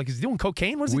face. People are like, is he doing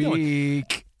cocaine? What is he doing?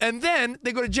 And then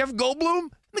they go to Jeff Goldblum.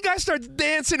 The guy starts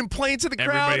dancing and playing to the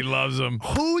crowd. Everybody loves him.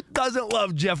 Who doesn't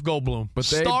love Jeff Goldblum? But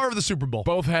they star of the Super Bowl.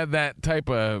 Both had that type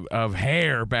of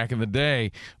hair back in the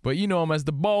day. But you know him as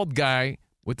the bald guy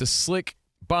with the slick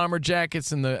bomber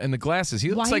jackets and the glasses. He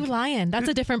Why looks are like you lying? That's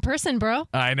a different person, bro.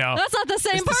 I know. That's not the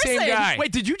same It's person. the same guy.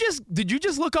 Wait, did you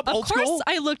just look up old school? Of course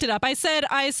I looked it up. I said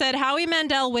Howie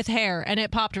Mandel with hair, and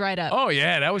it popped right up. Oh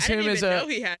yeah, that was I him didn't as even know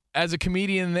he had. a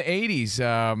comedian in the 80s.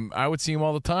 I would see him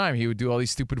all the time. He would do all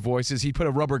these stupid voices. He'd put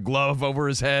a rubber glove over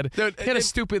his head. Dude, He had a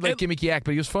stupid gimmicky act,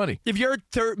 but he was funny. If you're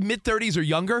mid-30s or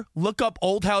younger, look up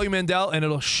old Howie Mandel, and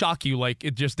it'll shock you like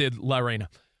it just did La Reina.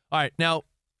 All right, now,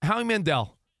 Howie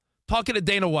Mandel, talking to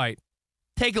Dana White.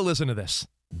 Take a listen to this.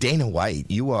 Dana White,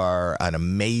 you are an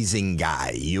amazing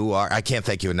guy. I can't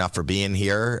thank you enough for being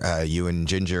here. You and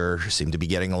Ginger seem to be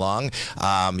getting along.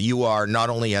 You are not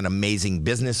only an amazing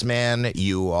businessman,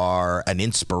 you are an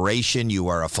inspiration. You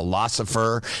are a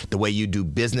philosopher. The way you do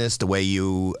business, the way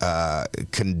you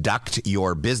conduct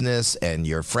your business and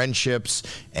your friendships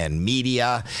and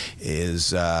media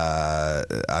is,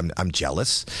 I'm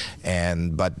jealous.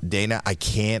 But Dana, I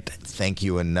can't thank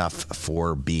you enough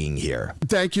for being here.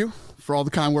 Thank you for all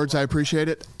the kind words. I appreciate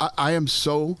it. I am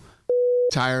so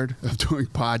tired of doing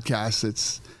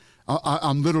podcasts.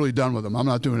 I'm literally done with them. I'm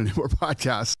not doing any more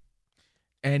podcasts.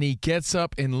 And he gets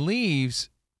up and leaves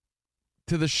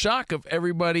to the shock of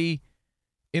everybody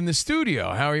in the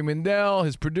studio. Howie Mandel,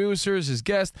 his producers, his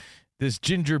guest, this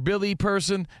Ginger Billy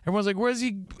person. Everyone's like, where's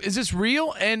he? Is this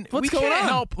real? And What's we going can't on?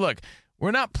 help. Look,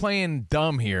 we're not playing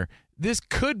dumb here. This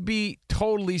could be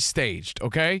totally staged,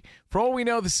 okay? For all we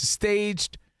know, this is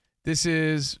staged. This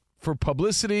is for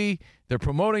publicity. They're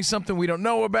promoting something we don't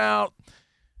know about.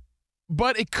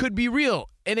 But it could be real.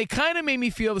 And it kind of made me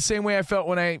feel the same way I felt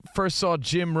when I first saw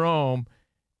Jim Rome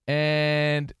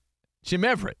and Jim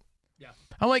Everett. Yeah.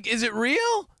 I'm like, is it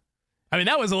real? I mean,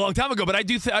 that was a long time ago, but I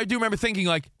do remember thinking,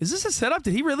 like, is this a setup?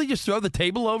 Did he really just throw the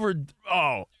table over?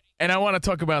 Oh, and I want to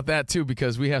talk about that, too,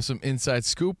 because we have some inside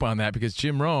scoop on that, because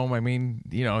Jim Rome, I mean,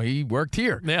 he worked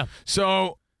here. Yeah.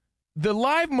 So the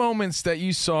live moments that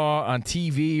you saw on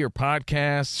TV or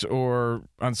podcasts or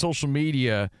on social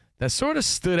media that sort of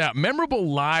stood out, memorable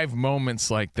live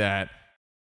moments like that.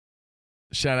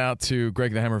 Shout out to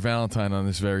Greg the Hammer Valentine on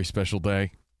this very special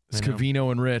day. It's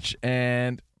Covino and Rich.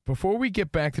 And before we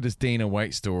get back to this Dana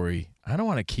White story, I don't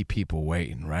want to keep people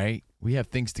waiting, right? We have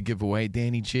things to give away,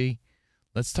 Danny G.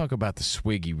 Let's talk about the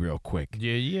Swiggy real quick.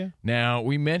 Yeah. Now,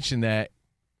 we mentioned that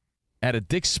at a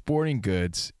Dick's Sporting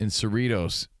Goods in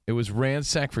Cerritos, it was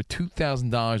ransacked for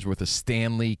 $2,000 worth of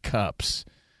Stanley cups,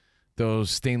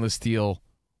 those stainless steel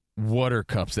water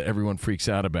cups that everyone freaks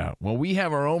out about. Well, we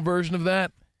have our own version of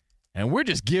that, and we're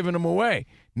just giving them away.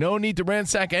 No need to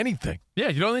ransack anything. Yeah,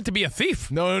 you don't need to be a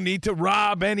thief. No need to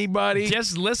rob anybody.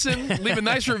 Just listen, leave a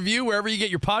nice review wherever you get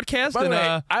your podcast. By the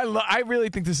way, I really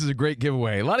think this is a great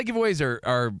giveaway. A lot of giveaways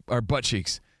are butt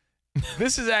cheeks.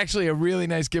 This is actually a really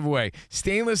nice giveaway.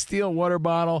 Stainless steel water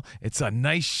bottle. It's a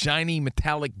nice, shiny,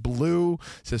 metallic blue.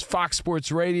 It says Fox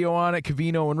Sports Radio on it,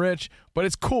 Covino and Rich. But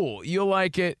it's cool. You'll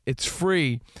like it. It's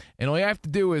free. And all you have to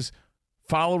do is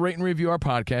follow, rate, and review our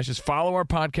podcast. Just follow our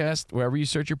podcast wherever you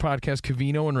search your podcast,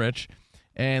 Covino and Rich,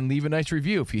 and leave a nice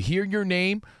review. If you hear your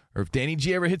name or if Danny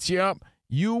G ever hits you up,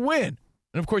 you win.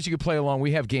 And, of course, you can play along.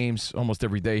 We have games almost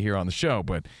every day here on the show.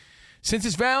 But since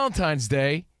it's Valentine's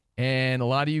Day and a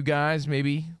lot of you guys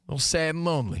maybe a little sad and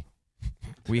lonely,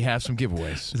 we have some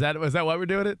giveaways. Is that why we're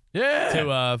doing it?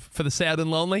 Yeah. For the sad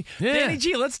and lonely? Yeah. Danny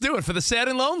G, let's do it for the sad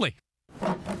and lonely.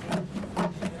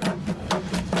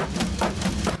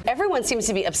 Everyone seems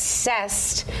to be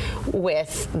obsessed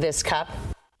with this cup.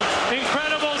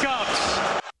 Incredible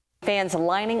cups. Fans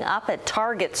lining up at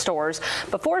Target stores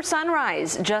before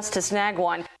sunrise just to snag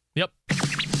one. Yep.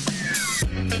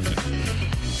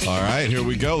 All right, here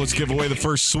we go. Let's give away the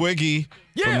first Swiggy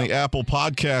from the Apple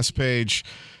Podcast page.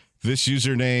 This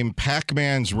username,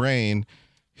 Pac-Man's Rain.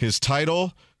 His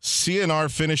title,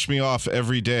 CNR Finish Me Off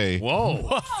Every Day.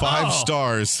 Whoa. 5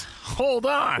 stars. Hold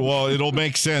on. Well, it'll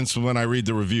make sense when I read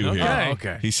the review here. Oh,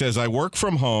 okay. He says, I work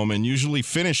from home and usually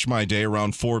finish my day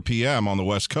around 4 p.m. on the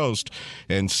West Coast,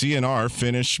 and CNR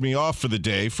finished me off for the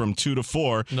day from 2 to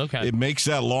 4. Okay. It makes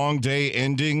that long day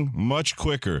ending much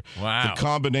quicker. Wow. The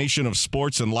combination of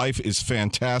sports and life is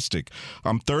fantastic.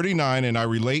 I'm 39, and I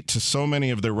relate to so many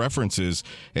of their references,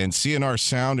 and CNR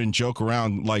sound and joke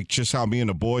around like just how me and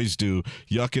the boys do,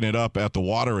 yucking it up at the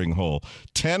watering hole.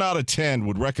 10 out of 10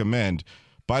 would recommend.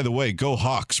 By the way, go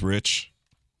Hawks, Rich.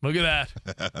 Look at that.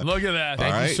 Look at that.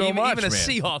 Thank you so much, even a man.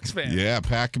 Seahawks fan. Yeah,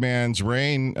 Pac-Man's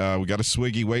Rain. We got a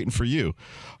Swiggy waiting for you.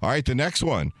 All right, the next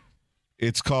one.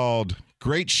 It's called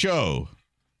Great Show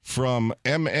from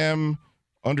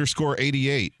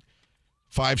MM_88.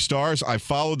 5 stars. I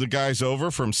followed the guys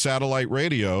over from Satellite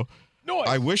Radio. Nice.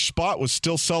 I wish Spot was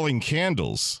still selling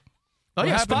candles. Oh, What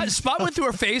yeah, happened? Spot went through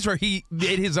a phase where he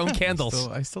made his own candles.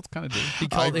 I still kind of do. He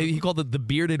called it the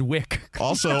bearded wick.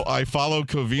 Also, I followed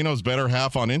Covino's better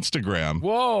half on Instagram.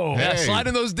 Whoa. Yeah, Hey. slide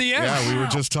in those DMs. Yeah, we were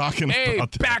just talking Hey,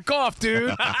 about that. back off,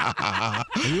 dude.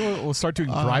 Maybe we'll start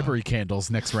doing bribery candles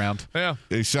next round. Yeah.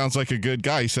 He sounds like a good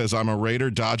guy. He says, I'm a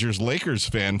Raider, Dodgers, Lakers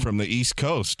fan from the East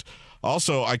Coast.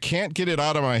 Also, I can't get it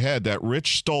out of my head that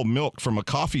Rich stole milk from a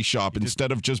coffee shop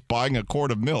instead of just buying a quart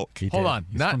of milk. Hold on.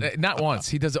 Not once.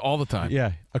 He does it all the time.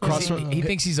 Yeah, across from He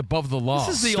thinks he's above the law.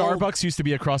 This is the Starbucks used to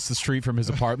be across the street from his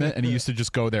apartment, and he used to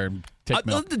just go there and take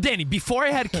milk. Danny, before I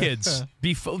had kids,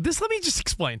 let me just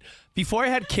explain. Before I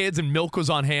had kids and milk was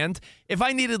on hand, if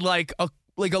I needed like a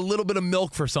little bit of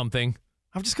milk for something,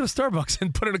 I'm just going to Starbucks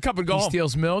and put it in a cup and go He home.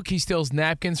 steals milk. He steals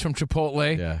napkins from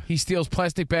Chipotle. Yeah. He steals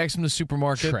plastic bags from the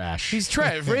supermarket. Trash. He's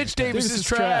trash. Rich Davis Davis is is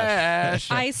trash. trash.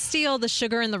 I steal the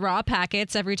sugar in the raw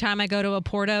packets every time I go to a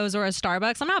Porto's or a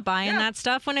Starbucks. I'm not buying that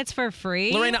stuff when it's for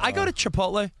free. Lorena, I go to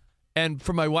Chipotle, and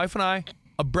for my wife and I,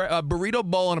 a burrito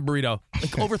bowl and a burrito,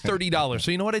 like over $30.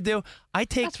 So you know what I do? I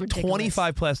take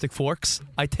 25 plastic forks.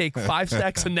 I take 5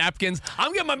 stacks of napkins.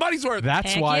 I'm getting my money's worth.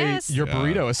 That's why your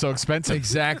burrito is so expensive.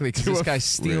 Exactly, because this guy's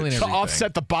stealing to everything.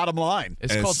 offset the bottom line.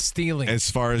 It's called stealing.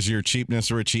 As far as your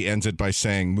cheapness, Richie ends it by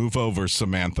saying, "Move over,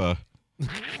 Samantha."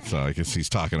 So I guess he's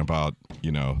talking about,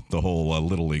 the whole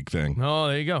Little League thing. Oh,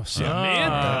 there you go.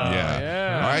 Samantha.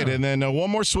 Yeah. All right, and then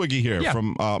one more swiggy here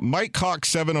from Mike Cox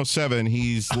 707.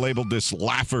 He's labeled this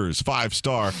Laughers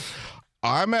 5-star.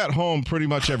 I'm at home pretty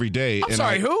much every day. I'm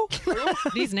sorry, who?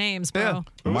 These names, bro.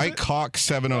 Mike Cox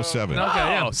 707.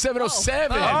 Okay,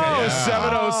 707. Oh,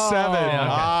 707.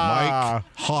 Mike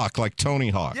Hawk, like Tony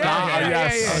Hawk.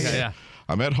 Yes.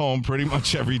 I'm at home pretty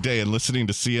much every day and listening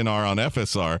to CNR on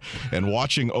FSR and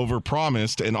watching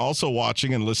Overpromised and also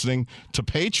watching and listening to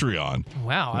Patreon.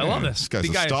 Wow, I love this. This guy's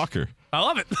a stalker. I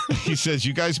love it. He says,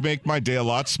 "You guys make my day a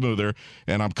lot smoother,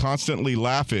 and I'm constantly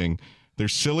laughing.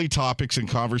 There's silly topics and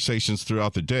conversations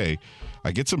throughout the day.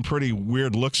 I get some pretty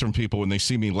weird looks from people when they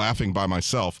see me laughing by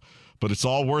myself, but it's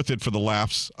all worth it for the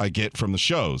laughs I get from the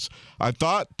shows. I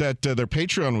thought that their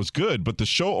Patreon was good, but the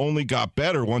show only got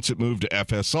better once it moved to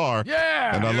FSR.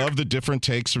 Yeah! And I love the different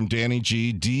takes from Danny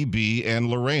G, DB, and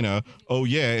Lorena. Oh,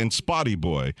 yeah, and Spotty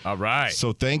Boy. All right.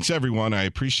 So thanks, everyone. I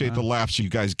appreciate the laughs you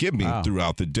guys give me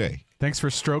throughout the day." Thanks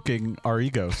for stroking our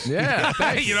egos. Yeah.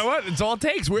 Hey, you know what? It's all it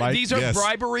takes. These are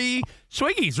bribery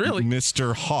swiggies, really.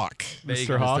 Mr. Hawk.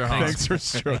 Mr. Hawk. Thanks for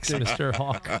stroking. Mr.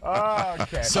 Hawk.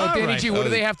 Okay. So, Danny G, what do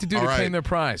they have to do to claim their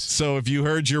prize? So if you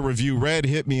heard your review read,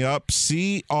 hit me up,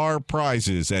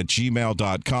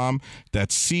 crprizes@gmail.com.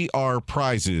 That's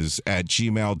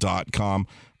crprizes@gmail.com.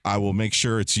 I will make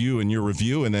sure it's you and your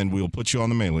review, and then we'll put you on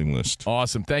the mailing list.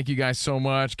 Awesome. Thank you guys so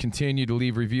much. Continue to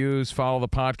leave reviews, follow the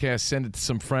podcast, send it to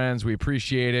some friends. We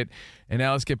appreciate it. And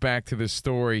now let's get back to this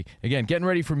story. Again, getting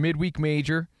ready for midweek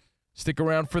major. Stick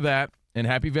around for that. And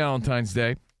happy Valentine's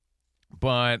Day.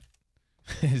 But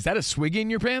is that a swig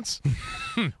in your pants?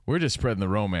 We're just spreading the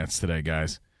romance today,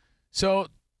 guys. So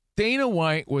Dana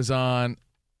White was on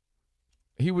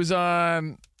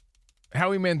Howie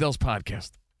Mandel's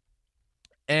podcast.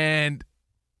 And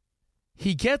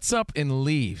he gets up and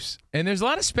leaves. And there's a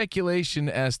lot of speculation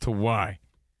as to why.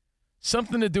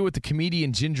 Something to do with the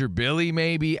comedian Ginger Billy,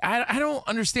 maybe. I don't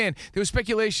understand. There was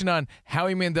speculation on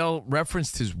Howie Mandel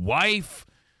referenced his wife.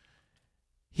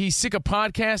 He's sick of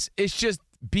podcasts. It's just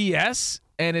BS,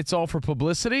 and it's all for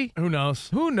publicity. Who knows?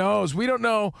 Who knows? We don't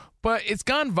know. But it's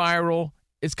gone viral.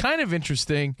 It's kind of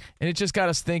interesting, and it just got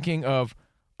us thinking of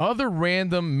other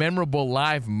random, memorable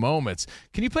live moments.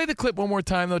 Can you play the clip one more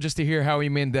time, though, just to hear Howie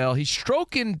Mandel? He's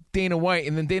stroking Dana White,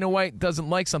 and then Dana White doesn't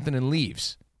like something and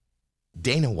leaves.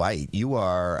 Dana White, you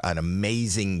are an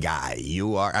amazing guy.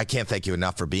 I can't thank you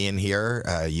enough for being here.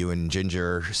 You and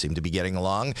Ginger seem to be getting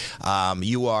along.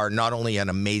 You are not only an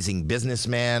amazing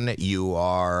businessman, you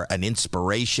are an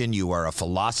inspiration. You are a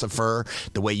philosopher.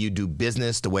 The way you do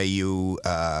business, the way you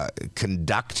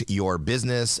conduct your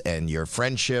business and your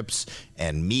friendships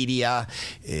and media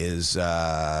is,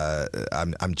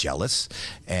 I'm jealous.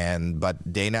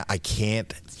 But Dana, I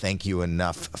can't thank you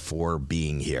enough for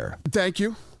being here. Thank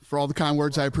you for all the kind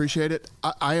words. I appreciate it.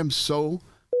 I am so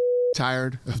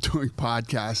tired of doing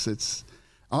podcasts.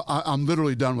 I'm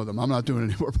literally done with them. I'm not doing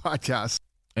any more podcasts.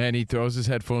 And he throws his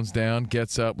headphones down,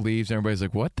 gets up, leaves. And everybody's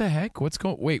like, what the heck?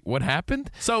 Wait, what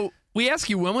happened? So we ask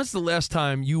you, when was the last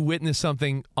time you witnessed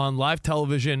something on live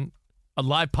television, a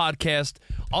live podcast,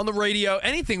 on the radio,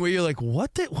 anything where you're like,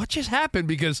 what just happened?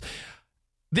 Because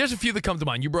there's a few that come to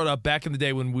mind. You brought up back in the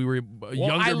day when we were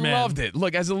younger men. I loved it.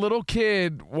 Look, as a little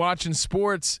kid watching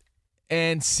sports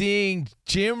and seeing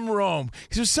Jim Rome,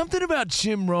 because there's something about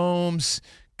Jim Rome's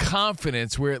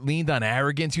confidence where it leaned on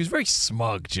arrogance. He was very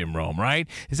smug, Jim Rome, right?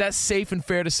 Is that safe and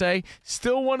fair to say?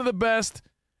 Still one of the best.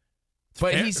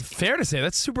 But he's fair to say.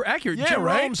 That's super accurate. Yeah, Jim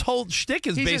right? Rome's whole shtick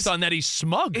is based on that he's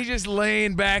smug. He's just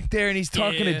laying back there and he's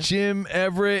talking to Jim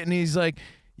Everett and he's like,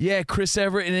 yeah, Chris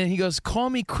Everett. And then he goes, call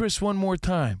me Chris one more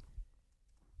time.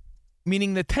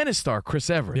 Meaning the tennis star, Chris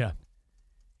Everett. Yeah.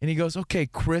 And he goes, okay,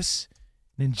 Chris.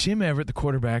 And then Jim Everett, the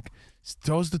quarterback,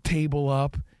 throws the table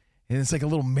up. And it's like a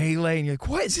little melee. And you're like,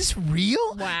 what? Is this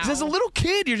real? Wow. 'Cause as a little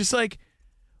kid, you're just like,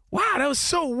 wow, that was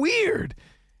so weird.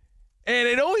 And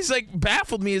it always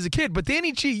baffled me as a kid. But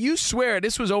Danny G, you swear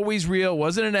this was always real,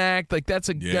 wasn't an act. Like that's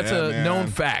a known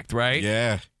fact, right?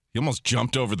 Yeah. He almost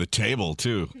jumped over the table,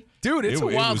 too. Dude, it's a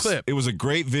wild clip. It was a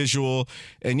great visual.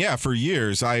 And, yeah, for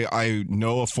years, I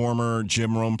know a former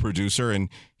Jim Rome producer, and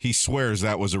he swears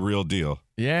that was a real deal.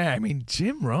 Yeah, I mean,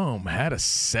 Jim Rome had a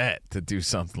set to do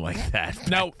something like that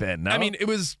back then. No? I mean,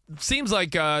 seems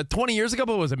like 20 years ago,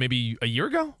 but was it maybe a year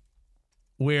ago?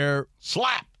 where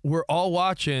we're all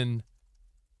watching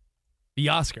the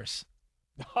Oscars.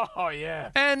 Oh,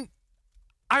 yeah. And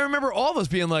I remember all of us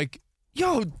being like,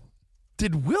 yo,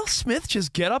 did Will Smith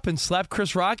just get up and slap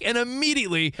Chris Rock? And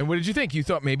immediately... And what did you think? You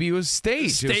thought maybe it was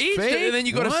staged. Staged? And then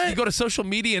you go to social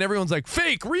media and everyone's like,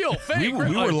 fake, real, fake. We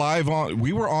were live on.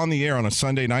 We were on the air on a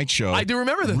Sunday night show. I do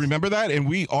remember this. Remember that? And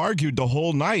we argued the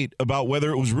whole night about whether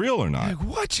it was real or not. Like,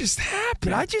 what just happened?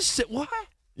 Did I just say, what?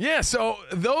 Yeah, so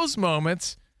those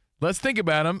moments, let's think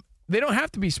about them. They don't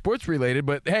have to be sports related,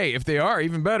 but hey, if they are,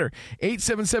 even better.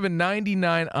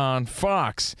 877-99 on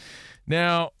Fox.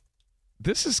 Now,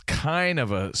 this is kind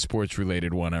of a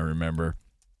sports-related one, I remember.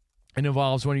 It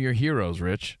involves one of your heroes,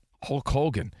 Rich, Hulk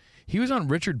Hogan. He was on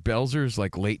Richard Belzer's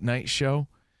late-night show,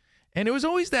 and it was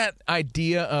always that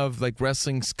idea of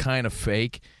wrestling's kind of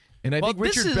fake. And I think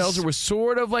Richard Belzer was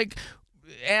sort of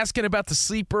asking about the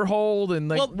sleeper hold and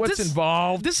what's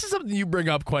involved. This is something you bring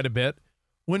up quite a bit.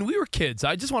 When we were kids,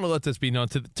 I just want to let this be known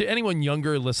to anyone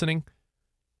younger listening.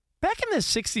 Back in the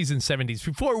 60s and 70s,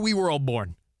 before we were all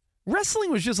born,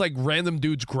 wrestling was just random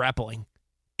dudes grappling.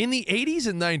 In the 80s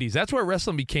and 90s, that's where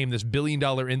wrestling became this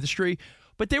billion-dollar industry.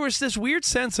 But there was this weird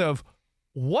sense of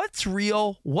what's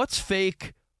real, what's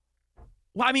fake.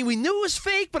 Well, I mean, we knew it was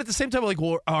fake, but at the same time,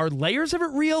 well, are layers of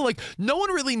it real? No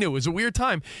one really knew. It was a weird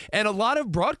time. And a lot of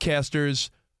broadcasters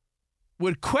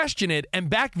would question it. And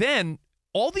back then,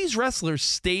 all these wrestlers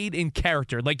stayed in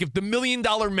character. If the $1 Million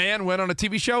Man went on a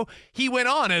TV show, he went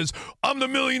on as, I'm the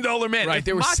 $1 Million Man. Right, if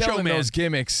they were Macho selling Man, those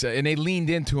gimmicks, and they leaned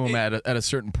into them at a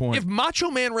certain point. If Macho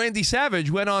Man Randy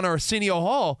Savage went on Arsenio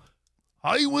Hall,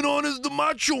 I went on as the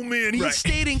Macho Man. He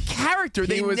stayed in character.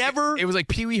 It was like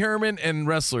Pee Wee Herman and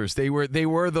wrestlers. They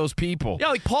were those people.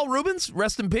 Yeah, Paul Rubens,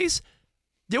 rest in peace.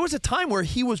 There was a time where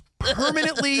he was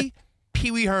permanently Pee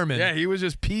Wee Herman. Yeah, he was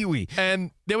just Pee Wee.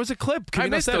 And there was a clip. I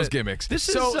missed those gimmicks.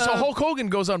 So Hulk Hogan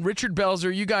goes on Richard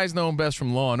Belzer. You guys know him best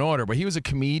from Law and Order, but he was a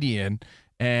comedian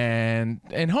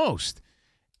and host.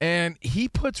 And he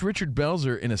puts Richard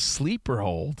Belzer in a sleeper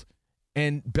hold,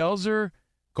 and Belzer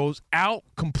goes out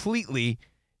completely.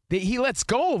 He lets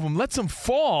go of him, lets him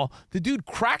fall. The dude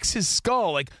cracks his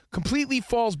skull, completely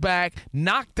falls back,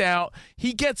 knocked out.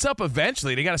 He gets up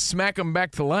eventually. They got to smack him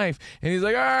back to life. And he's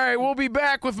like, all right, we'll be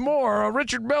back with more on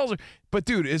Richard Belzer. But,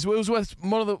 dude, it was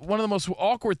one of the most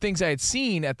awkward things I had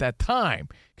seen at that time.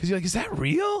 Because you're like, is that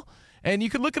real? And you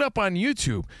can look it up on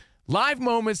YouTube. Live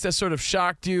moments that sort of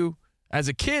shocked you. As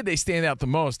a kid, they stand out the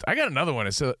most. I got another one.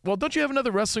 Well, don't you have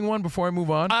another wrestling one before I move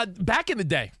on? Back in the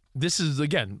day, this is,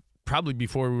 again, probably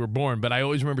before we were born, but I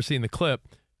always remember seeing the clip.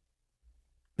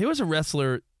 There was a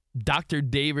wrestler, Dr.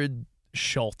 David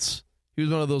Schultz. He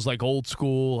was one of those old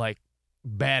school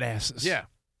badasses. Yeah.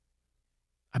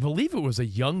 I believe it was a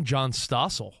young John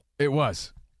Stossel. It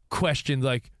was. Questioned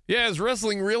yeah, is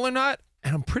wrestling real or not?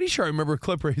 And I'm pretty sure I remember a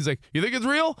clip where he's like, you think it's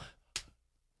real?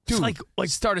 Dude,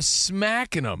 started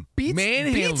smacking him. Beats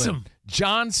him.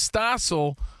 John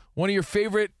Stossel, one of your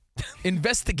favorite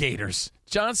investigators.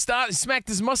 John Stossel smacked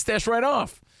his mustache right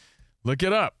off. Look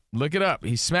it up.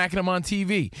 He's smacking him on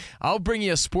TV. I'll bring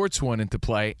you a sports one into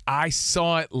play. I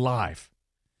saw it live.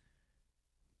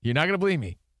 You're not going to believe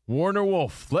me. Warner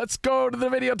Wolf. Let's go to the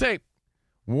videotape.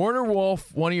 Warner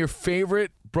Wolf, one of your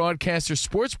favorite broadcasters,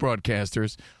 sports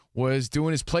broadcasters, was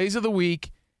doing his plays of the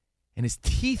week, and his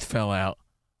teeth fell out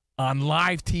on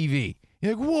live TV.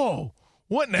 You're like, whoa.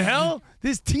 What in the hell?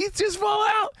 His teeth just fall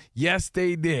out? Yes,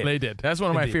 they did. They did. That's one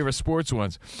of my favorite sports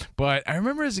ones. But I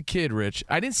remember as a kid, Rich,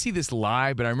 I didn't see this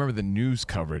live, but I remember the news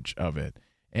coverage of it.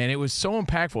 And it was so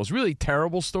impactful. It's really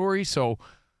terrible story, so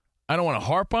I don't want to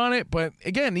harp on it. But,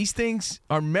 again, these things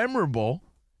are memorable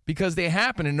because they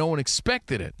happen and no one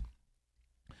expected it.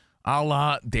 A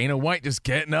la Dana White just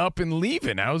getting up and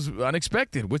leaving. That was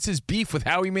unexpected. What's his beef with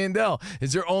Howie Mandel?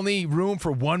 Is there only room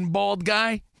for one bald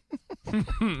guy?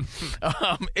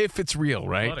 If it's real,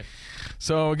 right? Funny.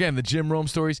 So again, the Jim Rome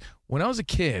stories. When I was a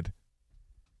kid,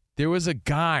 there was a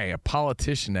guy, a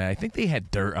politician, that I think they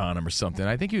had dirt on him or something.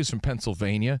 I think he was from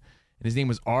Pennsylvania, and his name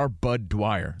was R. Bud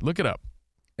Dwyer. Look it up.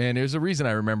 And there's a reason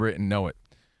I remember it and know it.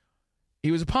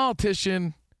 He was a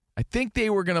politician. I think they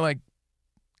were going to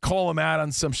call him out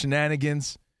on some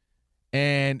shenanigans.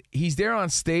 And he's there on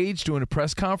stage doing a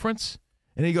press conference,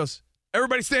 and he goes,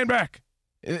 everybody stand back.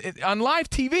 On live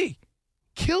TV.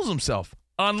 Kills himself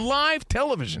on live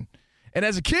television. And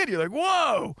as a kid, you're like,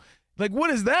 whoa. What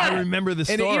is that? I remember the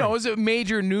story. And, it was a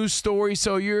major news story,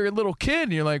 so you're a little kid,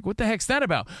 and you're like, what the heck's that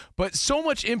about? But so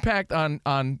much impact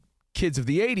on kids of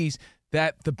the 80s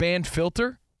that the band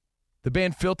Filter,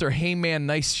 Hey Man,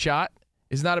 Nice Shot,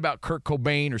 is not about Kurt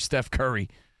Cobain or Steph Curry.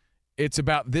 It's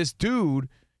about this dude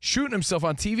shooting himself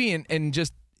on TV and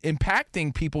just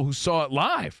impacting people who saw it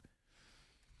live.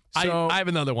 So, I have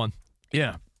another one.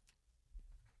 Yeah.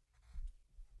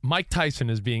 Mike Tyson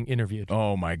is being interviewed.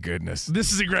 Oh, my goodness.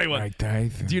 This is a great one. Mike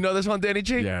Tyson. Do you know this one, Danny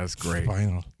G? Yeah, it's great.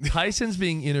 Tyson's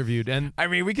being interviewed, and I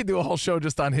mean, we could do a whole show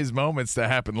just on his moments that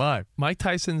happen live. Mike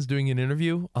Tyson's doing an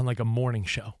interview on like a morning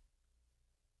show.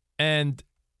 And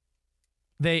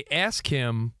they ask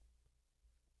him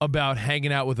about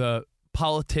hanging out with a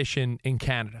politician in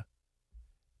Canada.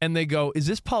 And they go, is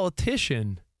this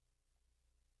politician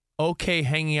okay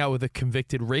hanging out with a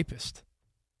convicted rapist?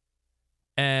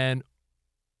 And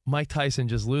Mike Tyson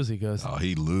just loses. He goes, Oh,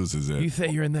 he loses it. you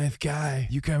think you're a nice guy.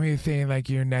 You come here saying like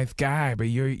you're a nice guy, but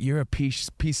you're a piece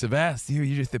of S. You're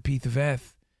just a piece of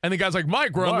S. And the guy's like,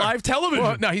 Mike, we're on live television.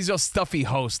 Well, no, he's a stuffy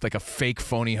host, like a fake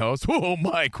phony host. Oh,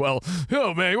 Mike, well,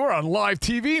 oh, man, we're on live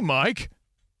TV, Mike.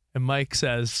 And Mike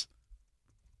says,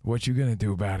 what you going to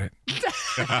do about it?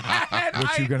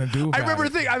 What you going to do about it? I remember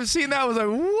thinking, I've seen that. I was like,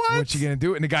 what? What you going to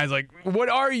do? And the guy's like, what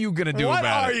are you going to do about it?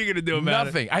 What are you going to do about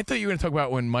Nothing. I thought you were going to talk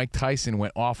about when Mike Tyson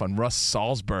went off on Russ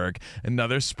Salzberg,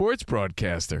 another sports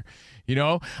broadcaster. You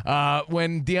know,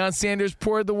 when Deion Sanders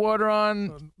poured the water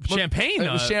on champagne.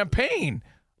 It was champagne.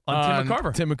 On Tim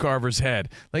McCarver. Tim McCarver's head.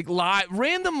 Like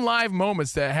random live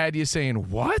moments that had you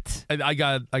saying, what? I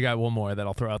got one more that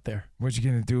I'll throw out there. What you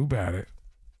going to do about it?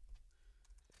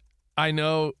 I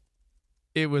know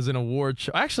it was an award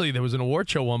show. Actually, there was an award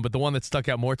show one, but the one that stuck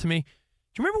out more to me.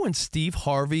 Do you remember when Steve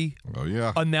Harvey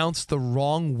announced the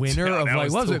wrong winner of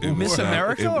like, what was it, Miss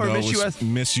America or Miss US?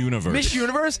 Miss Universe. Miss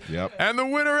Universe? Yep. And the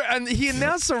winner, and he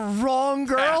announced the wrong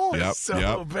girl? Yep.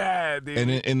 So bad, dude.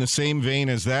 And in the same vein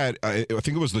as that, I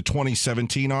think it was the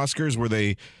 2017 Oscars where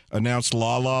they announced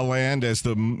La La Land as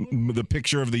the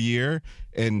picture of the year.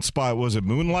 And Spot, was it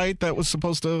Moonlight that was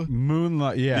supposed to?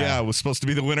 Moonlight, yeah. Yeah, it was supposed to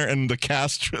be the winner. And the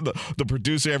cast, the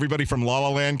producer, everybody from La La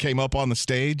Land came up on the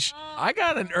stage. I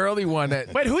got an early one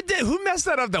that. Wait, who messed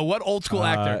that up though? What old school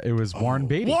actor? It was Warren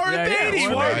Beatty. Warren Beatty.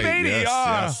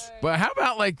 Yes. But how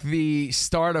about like the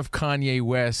start of Kanye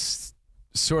West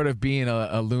sort of being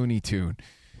a Looney Tune?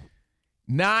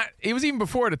 It was even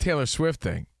before the Taylor Swift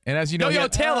thing. And as you know,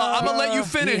 Taylor, I'm going to let you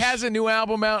finish. He has a new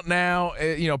album out now.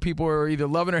 People are either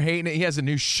loving or hating it. He has a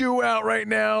new shoe out right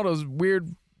now. Those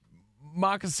weird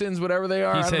moccasins, whatever they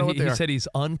are. He said he's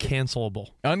uncancelable.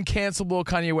 Uncancelable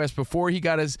Kanye West before he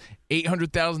got his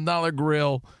 $800,000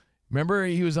 grill. Remember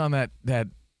he was on that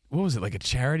what was it, like a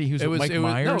charity? He was with Mike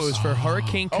Myers? No, it was for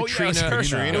Hurricane Katrina.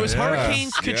 Katrina. It was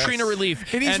Hurricane Katrina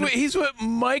relief. And he's with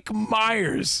Mike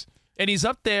Myers. And he's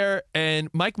up there, and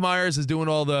Mike Myers is doing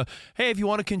all the, hey, if you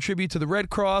want to contribute to the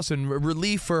Red Cross and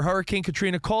relief for Hurricane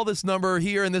Katrina, call this number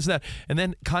here and this and that. And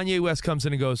then Kanye West comes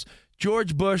in and goes,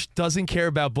 George Bush doesn't care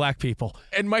about black people.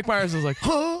 And Mike Myers is like,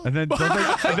 huh? And then they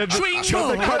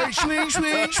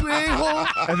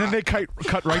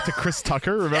cut right to Chris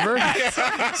Tucker, remember?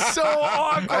 So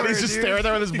awkward. And he's just staring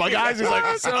there with his bug eyes. He's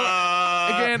like,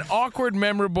 again, awkward,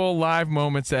 memorable live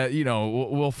moments that,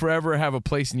 will forever have a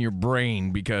place in your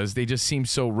brain because they just seem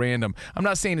so random. I'm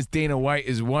not saying it's Dana White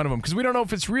is one of them because we don't know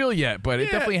if it's real yet, but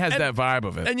it definitely has that vibe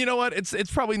of it. And you know what?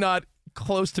 It's probably not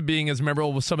close to being as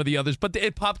memorable with some of the others, but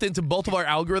it popped into both of our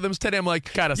algorithms today. I'm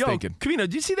like, got us thinking. Covino,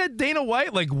 did you see that Dana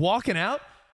White like walking out?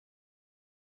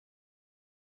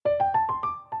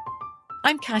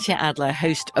 I'm Katya Adler,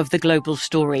 host of The Global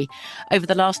Story. Over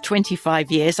the last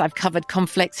 25 years, I've covered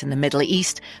conflicts in the Middle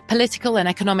East, political and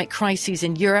economic crises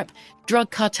in Europe, drug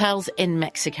cartels in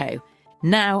Mexico.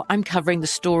 Now I'm covering the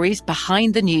stories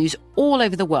behind the news all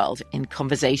over the world in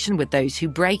conversation with those who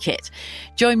break it.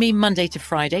 Join me Monday to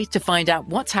Friday to find out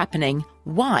what's happening,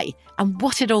 why, and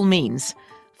what it all means.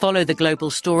 Follow The Global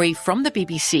Story from the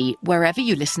BBC wherever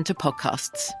you listen to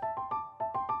podcasts.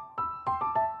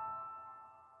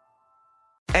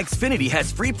 Xfinity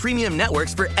has free premium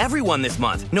networks for everyone this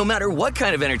month, no matter what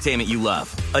kind of entertainment you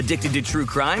love. Addicted to true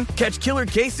crime? Catch killer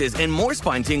cases and more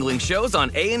spine-tingling shows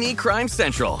on A&E Crime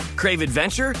Central. Crave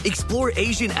adventure? Explore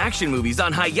Asian action movies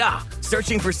on Hi-Ya.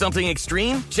 Searching for something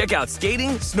extreme? Check out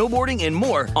skating, snowboarding, and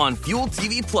more on Fuel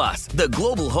TV Plus, the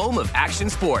global home of action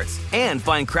sports. And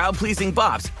find crowd-pleasing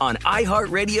bops on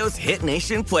iHeartRadio's Hit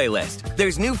Nation playlist.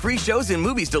 There's new free shows and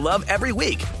movies to love every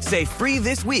week. Say free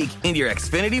this week in your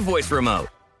Xfinity voice remote.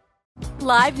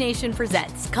 Live Nation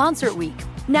presents Concert Week.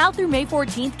 Now through May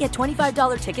 14th, get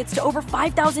 $25 tickets to over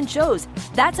 5,000 shows.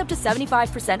 That's up to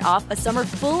 75% off a summer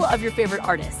full of your favorite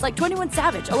artists like 21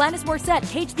 Savage, Alanis Morissette,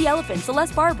 Cage the Elephant,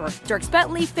 Celeste Barber, Dierks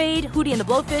Bentley, Fade, Hootie and the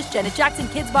Blowfish, Janet Jackson,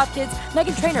 Kids Bop Kids,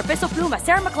 Meghan Trainor, Peso Pluma,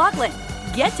 Sarah McLachlan.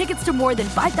 Get tickets to more than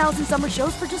 5,000 summer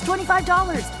shows for just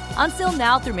 $25. Until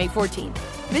now through May 14th.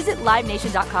 Visit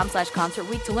LiveNation.com/Concert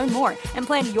Week to learn more and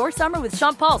plan your summer with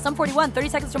Sean Paul, Sum 41, 30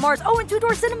 Seconds to Mars, and Two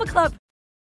Door Cinema Club.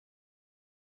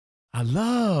 I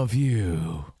love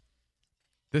you.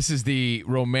 This is the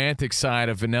romantic side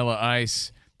of Vanilla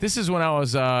Ice. This is when I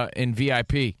was in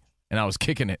VIP, and I was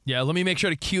kicking it. Yeah, let me make sure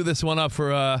to cue this one up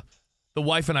for the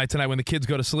wife and I tonight when the kids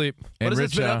go to sleep. And What is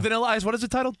Rich, this? Vanilla Ice? What is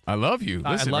it titled? I love you.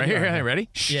 Listen, I love right you. here. Hey, ready?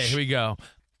 Yeah, here we go.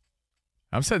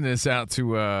 I'm sending this out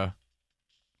to,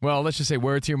 well, let's just say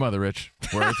word to your mother, Rich.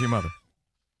 Word to your mother.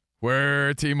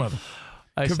 Word to your mother.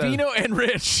 Covino and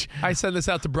Rich. I send this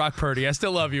out to Brock Purdy. I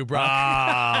still love you,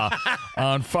 Brock.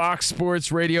 On Fox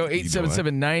Sports Radio,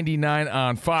 877-99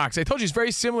 on Fox. I told you it's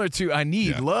very similar to I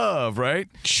Need Love, right?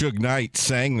 Suge Knight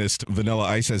sang this to Vanilla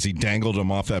Ice as he dangled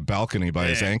him off that balcony by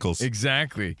his ankles.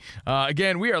 Exactly.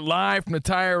 Again, we are live from the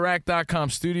TireRack.com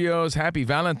studios. Happy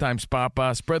Valentine's,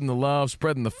 Papa. Spreading the love,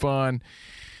 spreading the fun.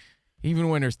 Even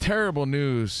when there's terrible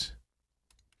news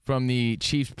from the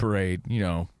Chiefs parade, you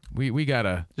know, we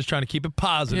gotta just trying to keep it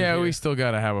positive. Yeah, here. we still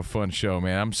gotta have a fun show,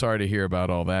 man. I'm sorry to hear about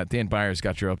all that. Dan Byers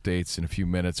got your updates in a few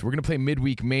minutes. We're gonna play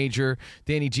midweek major.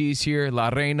 Danny G's here. La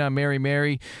Reina,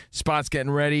 Mary, Spot's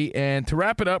getting ready. And to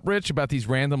wrap it up, Rich, about these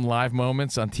random live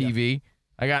moments on TV,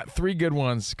 I got 3 good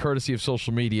ones, courtesy of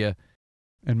social media.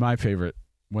 And my favorite,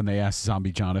 when they asked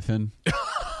Zombie Jonathan.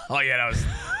 Oh yeah, that was.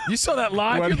 You saw that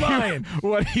live? You're lying.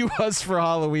 What he was for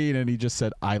Halloween, and he just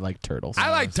said, "I like turtles." I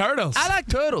like turtles. I like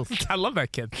turtles. I love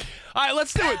that kid. All right,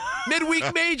 let's do it.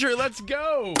 Midweek major. Let's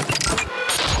go.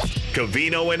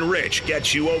 Covino and Rich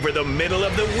get you over the middle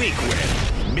of the week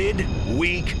with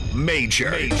Midweek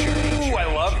Major. Ooh, I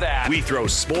love that. We throw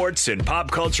sports and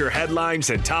pop culture headlines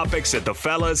and topics at the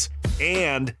fellas,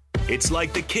 and it's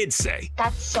like the kids say.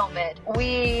 That's so mid.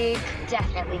 We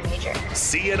definitely major.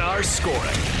 CNR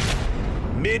scoring.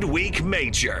 Midweek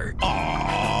Major.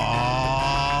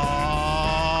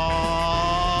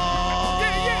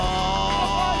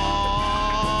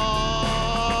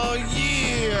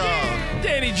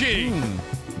 Danny G.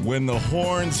 When the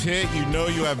horns hit, you know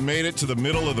you have made it to the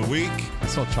middle of the week. I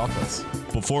saw chocolates.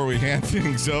 Before we hand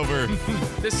things over.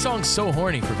 This song's so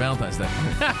horny for Valentine's Day.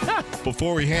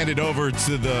 Before we hand it over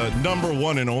to the number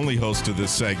one and only host of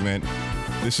this segment,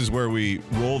 this is where we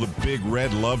roll the big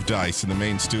red love dice in the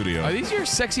main studio. Are these your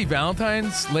sexy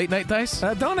Valentine's late night dice?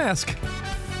 Don't ask.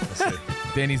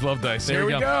 Danny's love dice. There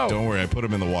we Here we go. go. Don't worry, I put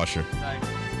them in the washer.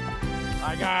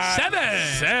 I got 7.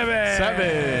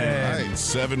 All right,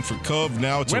 7 for Cove.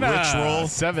 Now it's Winner. a Rich roll.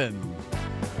 7.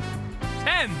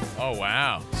 10. Oh,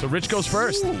 wow. So Rich goes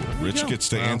first. Rich gets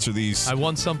to answer these I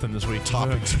won something this week.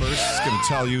 topics first. He's going to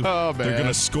tell you Oh, they're man. going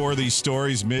to score these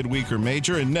stories midweek or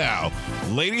major. And now,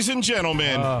 ladies and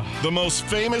gentlemen, the most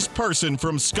famous person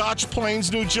from Scotch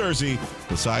Plains, New Jersey,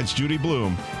 besides Judy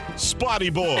Bloom, Spotty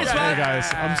Boy. Hey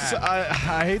guys,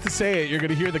 I hate to say it, you're going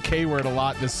to hear the K word a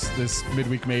lot this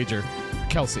midweek major.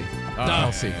 Kelsey.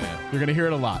 Kelsey. You're going to hear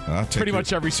it a lot. Pretty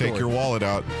much every story. Take your wallet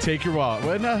out. Take your wallet.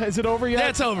 Well, no, is it over yet? Yeah,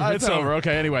 it's over. It's over.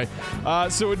 Okay, anyway.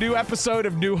 So a new episode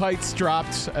of New Heights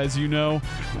dropped, as you know,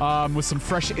 with some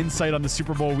fresh insight on the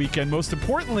Super Bowl weekend. Most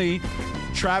importantly,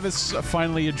 Travis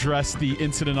finally addressed the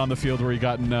incident on the field where he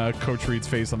got in Coach Reed's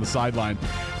face on the sideline.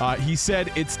 He said,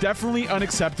 "It's definitely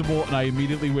unacceptable, and I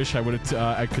immediately wish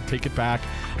I could take it back.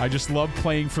 I just love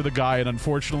playing for the guy, and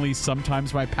unfortunately,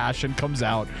 sometimes my passion comes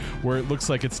out where it looks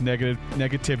like it's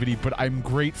negativity, but I'm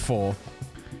grateful.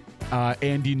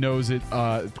 Andy knows it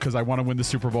because I want to win the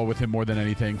Super Bowl with him more than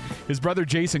anything." His brother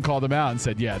Jason called him out and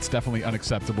said, "Yeah, it's definitely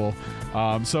unacceptable."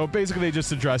 So basically, they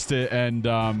just addressed it,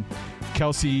 and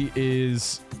Kelsey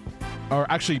is, or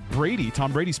actually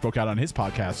Tom Brady spoke out on his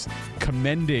podcast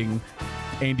commending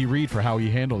Andy Reid for how he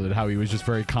handled it, how he was just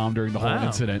very calm during the whole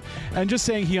incident, and just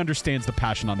saying he understands the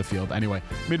passion on the field. Anyway,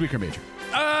 midweek or major?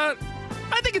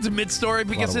 I think it's a mid-story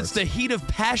because it's the heat of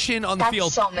passion on the That's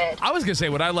field. so mid. I was going to say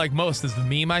what I like most is the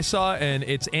meme I saw, and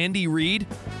it's Andy Reid.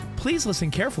 Please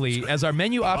listen carefully as our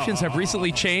menu options have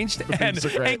recently changed, and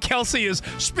Kelsey is,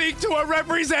 "Speak to a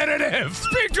representative!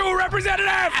 Speak to a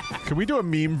representative!" Can we do a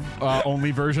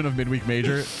meme-only version of midweek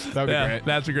major? That would be great.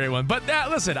 That's a great one. But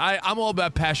listen, I'm all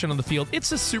about passion on the field.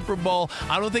 It's a Super Bowl.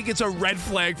 I don't think it's a red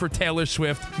flag for Taylor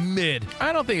Swift. Mid.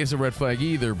 I don't think it's a red flag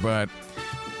either, but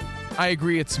I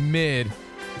agree it's mid.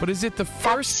 But is it the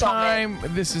first time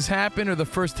this has happened or the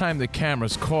first time the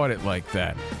cameras caught it like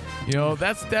that? You know,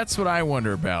 that's what I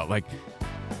wonder about. Like,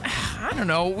 I don't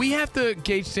know. We have to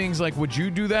gauge things like, would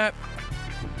you do that?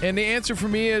 And the answer for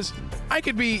me is, I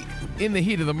could be in the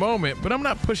heat of the moment, but I'm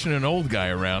not pushing an old guy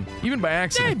around, even by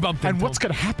accident. And what's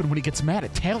going to happen when he gets mad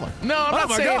at Taylor? No, I'm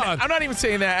not saying that. I'm not even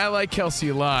saying that. I like Kelsey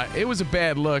a lot. It was a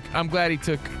bad look. I'm glad he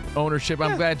took ownership.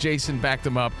 I'm glad Jason backed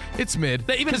him up. It's mid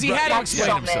because he had to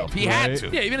explain himself. He had to.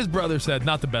 Yeah, even his brother said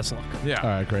not the best luck. Yeah. All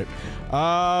right, great.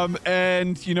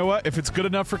 And you know what? If it's good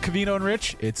enough for Covino and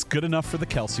Rich, it's good enough for the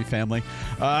Kelsey family.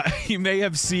 You may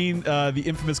have seen the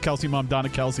infamous Kelsey mom, Donna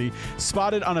Kelsey,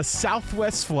 spotted on a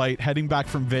Southwest flight heading back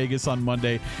from Vegas on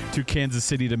Monday to Kansas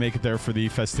City to make it there for the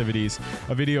festivities.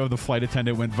 A video of the flight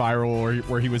attendant went viral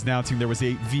where he was announcing there was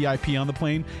a VIP on the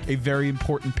plane, a very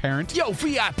important parent. Yo,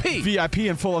 VIP! VIP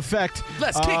in full effect.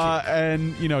 Let's kick it.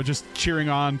 And, just cheering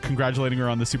on, congratulating her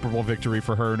on the Super Bowl victory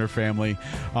for her and her family.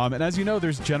 And as you know,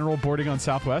 there's general boarding on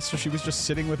Southwest, so she was just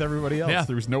sitting with everybody else. Yeah.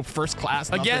 There was no first class,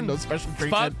 nothing, Again, no special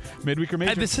treatment, midweek or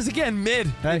major. This is, again, mid.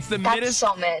 Hey. It's the That's middest.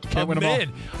 so mid. Can't win 'em all.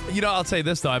 mid. I'll say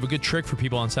this, though. I have a good trick for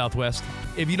people on Southwest.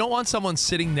 If you don't want someone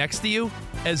sitting next to you,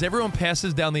 as everyone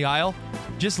passes down the aisle,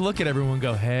 just look at everyone and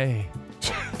go, hey.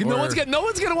 No one's going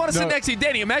to want to sit next to you.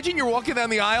 Danny, imagine you're walking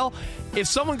down the aisle. If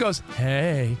someone goes,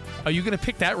 hey, are you going to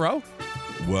pick that row?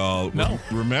 Well, No.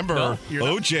 remember, No, you're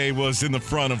not. OJ was in the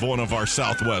front of one of our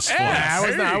Southwest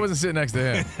flights. I wasn't sitting next to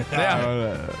him.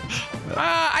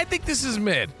 I think this is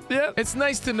mid. Yeah. It's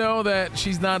nice to know that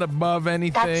she's not above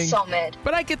anything. That's so mid.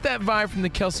 But I get that vibe from the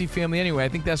Kelsey family anyway. I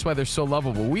think that's why they're so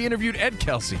lovable. We interviewed Ed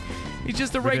Kelsey. He's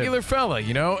just a regular fella,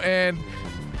 and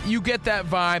you get that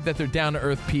vibe that they're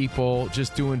down-to-earth people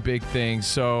just doing big things.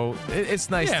 So it's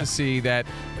nice to see that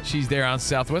she's there on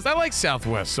Southwest. I like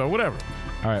Southwest, so whatever.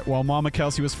 All right. While Mama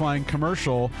Kelsey was flying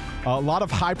commercial, a lot of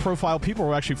high-profile people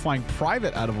were actually flying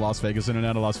private out of Las Vegas, in and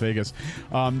out of Las Vegas.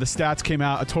 The stats came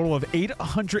out: a total of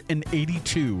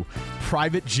 882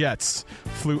 private jets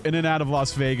flew in and out of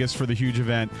Las Vegas for the huge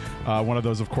event. One of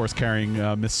those, of course, carrying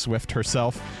Miss Swift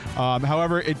herself.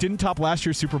 However, it didn't top last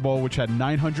year's Super Bowl, which had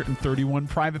 931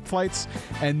 private flights.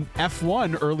 And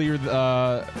F1 earlier,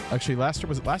 actually last year,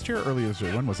 was it last year or earlier this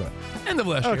year? When was that? End of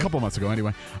last year. A couple months ago,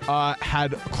 anyway.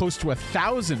 Had close to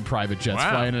 1,000 private jets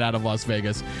flying in and out of Las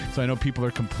Vegas. So I know people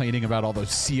are complaining about all those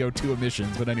CO2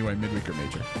 emissions, but anyway, midweek or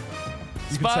major.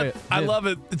 You can say it. I love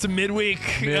it. It's a midweek.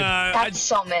 That's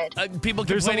so mid. People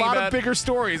There's a complaining lot about of bigger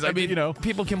stories. I mean,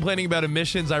 people complaining about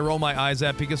emissions. I roll my eyes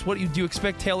at because what do you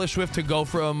expect Taylor Swift to go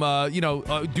from,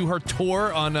 do her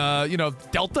tour on,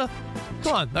 Delta?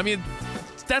 Come on. I mean,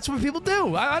 that's what people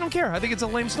do. I don't care. I think it's a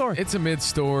lame story. It's a mid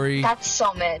story. That's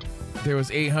so mid. There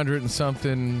was 800 and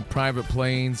something private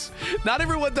planes. Not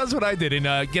everyone does what I did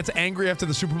and gets angry after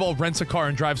the Super Bowl, rents a car,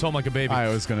 and drives home like a baby. I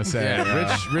was going to say.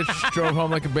 Yeah, Rich drove home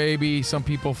like a baby. Some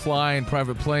people fly in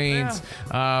private planes.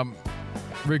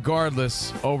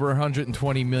 Regardless, over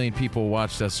 120 million people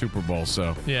watched that Super Bowl.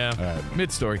 So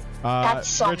mid story. That's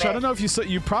so Rich, I don't know if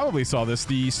you probably saw this.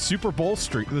 The Super Bowl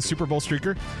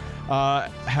streaker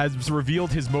has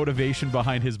revealed his motivation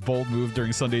behind his bold move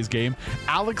during Sunday's game.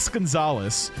 Alex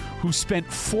Gonzalez, who spent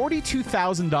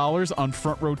 $42,000 on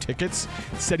front row tickets,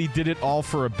 said he did it all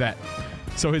for a bet.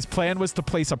 So his plan was to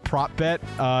place a prop bet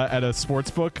at a sports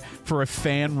book for a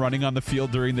fan running on the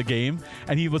field during the game,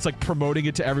 and he was promoting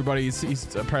it to everybody.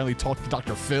 He's apparently talked to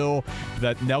Dr. Phil,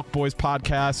 that Nelk Boys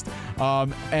podcast,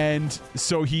 and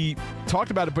so he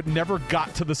talked about it, but never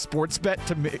got to the sports book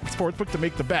to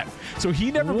make the bet. So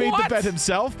he never made the bet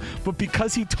himself, but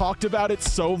because he talked about it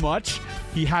so much,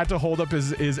 he had to hold up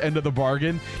his end of the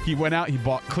bargain. He went out, he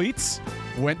bought cleats,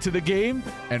 went to the game,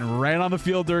 and ran on the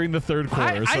field during the third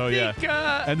quarter. I think,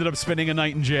 ended up spending a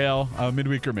night in jail,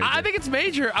 midweek or major. I think it's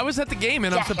major. I was at the game,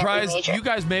 and I'm surprised you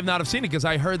guys may not have seen it because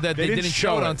I heard that they didn't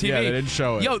show it on TV. Yeah, they didn't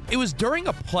show it. Yo, it was during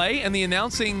a play, and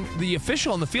the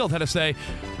official on the field had to say,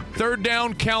 third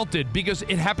down counted, because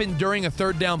it happened during a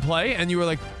third down play, and you were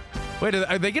like, wait,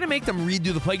 are they going to make them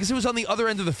redo the play? Because it was on the other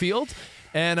end of the field,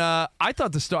 and I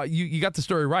thought you got the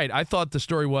story right. I thought the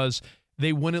story was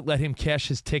they wouldn't let him cash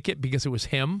his ticket because it was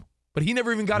him. But he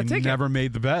never even got a ticket. Never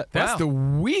made the bet. That's the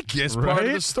weakest part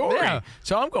of the story. Yeah.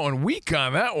 So I'm going weak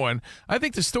on that one. I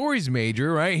think the story's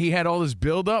major, right? He had all this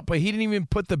build-up, but he didn't even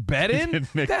put the bet in.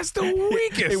 That's the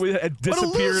weakest. It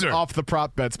disappeared off the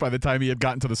prop bets by the time he had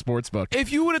gotten to the sports book.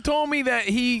 If you would have told me that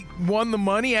he won the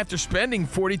money after spending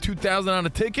 $42,000 on a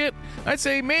ticket, I'd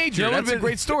say major. That's a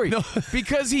great story. No.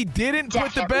 Because he didn't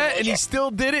put the bet and he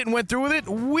still did it and went through with it,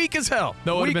 weak as hell.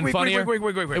 No, it would have been funnier. Weak.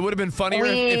 It would have been funnier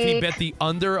if he bet the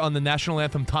under on the national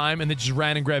anthem time and then just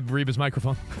ran and grabbed Reba's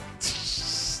microphone.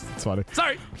 It's funny.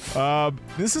 Sorry.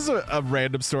 This is a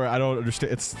random story. I don't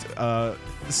understand. It's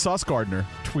Sauce Gardner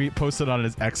posted on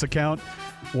his X account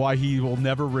why he will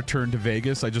never return to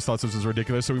Vegas. I just thought this was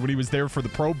ridiculous. So when he was there for the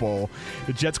Pro Bowl,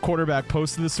 the Jets quarterback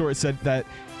posted the story. It said that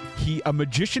a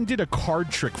magician did a card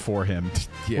trick for him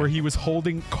where he was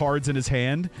holding cards in his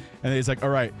hand, and he's like, all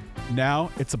right, now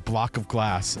it's a block of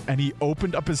glass. And he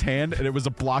opened up his hand, and it was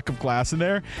a block of glass in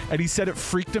there. And he said it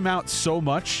freaked him out so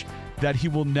much that he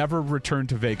will never return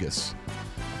to Vegas.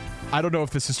 I don't know if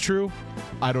this is true.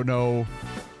 I don't know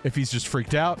if he's just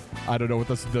freaked out. I don't know what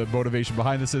the motivation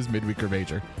behind this is, midweek or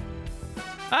major.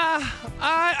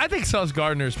 I think Sauce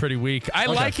Gardner is pretty weak. I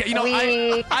like it.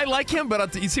 I like him,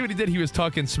 but you see what he did? He was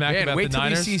talking smack about wait the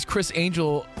Niners. till he sees Chris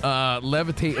Angel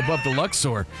levitate above the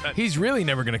Luxor. He's really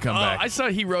never going to come back. I saw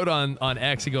he wrote on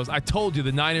X. He goes, I told you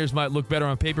the Niners might look better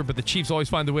on paper, but the Chiefs always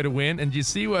find a way to win. And do you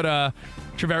see what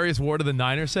Travarius Ward of the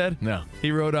Niners said? No.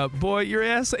 He wrote up, boy, your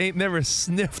ass ain't never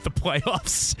sniffed the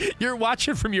playoffs. You're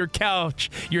watching from your couch,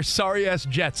 your sorry-ass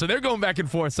Jets. So they're going back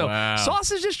and forth. So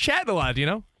Sauce is just chatting a lot,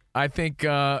 I think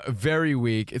very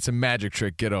weak. It's a magic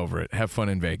trick. Get over it. Have fun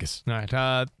in Vegas. All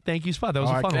right. Thank you, Spot. That was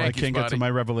a fun one. I can't get to my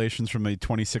revelations from a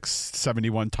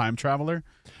 2671 time traveler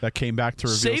that came back to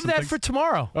reveal Save that for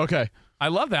tomorrow. Okay. I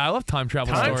love that. I love time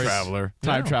travel stories.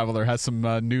 Time Traveler has some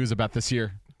news about this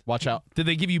year. Watch out. Did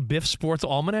they give you Biff Sports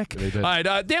Almanac? They did. All right,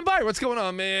 Dan Byer, what's going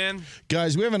on, man?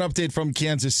 Guys, we have an update from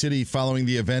Kansas City following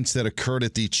the events that occurred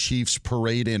at the Chiefs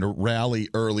parade and rally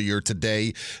earlier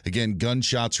today. Again,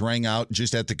 gunshots rang out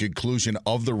just at the conclusion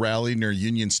of the rally near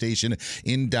Union Station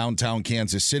in downtown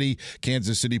Kansas City.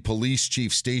 Kansas City Police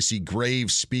Chief Stacey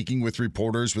Graves, speaking with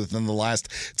reporters within the last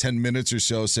 10 minutes or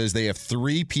so, says they have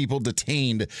 3 people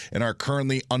detained and are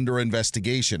currently under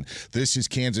investigation. This is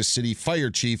Kansas City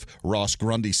Fire Chief Ross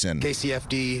Grundy.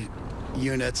 KCFD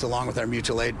units, along with our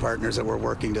mutual aid partners that were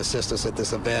working to assist us at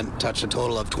this event, touched a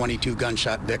total of 22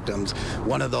 gunshot victims.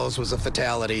 One of those was a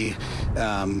fatality.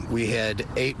 We had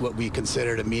 8 what we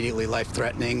considered immediately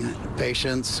life-threatening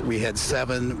patients. We had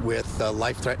 7 with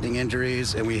life-threatening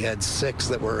injuries, and we had 6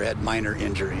 that had minor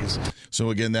injuries.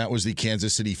 So again, that was the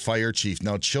Kansas City Fire Chief.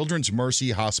 Now, Children's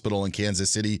Mercy Hospital in Kansas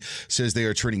City says they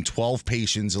are treating 12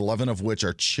 patients, 11 of which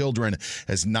are children,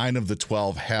 as 9 of the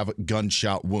 12 have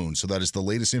gunshot wounds. So that is the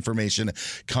latest information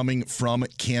coming from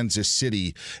Kansas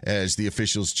City as the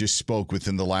officials just spoke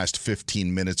within the last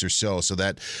 15 minutes or so. So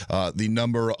that the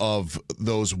number of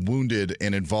those wounded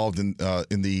and involved in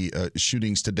the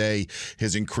shootings today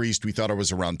has increased. We thought it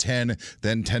was around 10,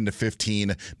 then 10 to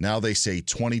 15. Now they say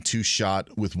 22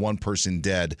 shot with 1 person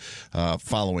dead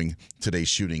following today's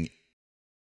shooting.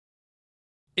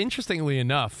 Interestingly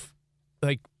enough,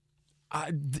 you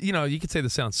could say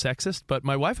this sounds sexist, but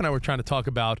my wife and I were trying to talk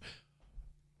about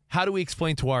how do we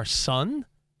explain to our son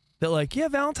that,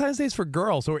 Valentine's Day is for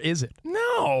girls, or is it?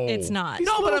 No, it's not.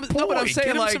 No, but I'm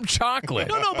saying get him some chocolate.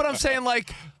 No, but I'm saying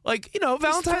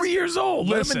Valentine's. He's 3 years old.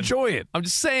 Let him enjoy it. I'm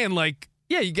just saying,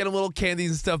 you get a little candies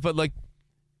and stuff, but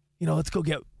let's go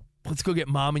get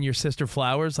mom and your sister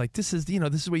flowers. This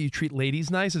is where you treat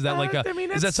ladies nice. Is that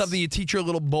is that something you teach your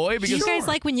little boy? Do you guys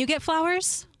like when you get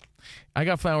flowers? I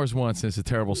got flowers once, and it's a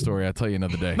terrible story. I'll tell you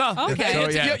another day. No, okay. So,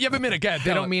 you have a minute. Go ahead,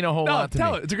 they don't mean a whole lot to me.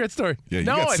 Tell it. It's a great story. Yeah, you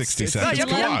got 60 seconds. Let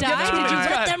them die.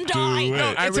 Let them die.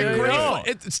 No, it's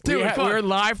a great. We're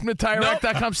live from the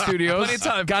TireRack.com studios. Plenty of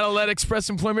time. Gotta let Express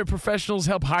Employment Professionals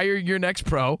help hire your next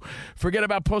pro. Forget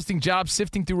about posting jobs,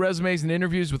 sifting through resumes and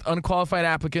interviews with unqualified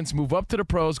applicants. Move up to the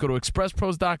pros. Go to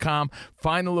expresspros.com.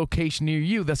 Find a location near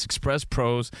you. That's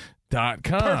expresspros.com.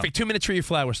 Perfect. 2 minutes for your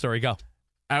flower story. Go.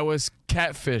 I was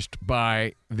catfished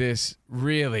by this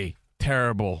really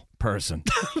terrible person.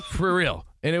 For real.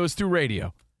 And it was through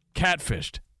radio.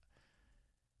 Catfished.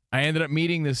 I ended up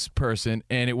meeting this person,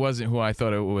 and it wasn't who I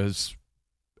thought it was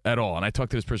at all. And I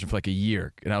talked to this person for a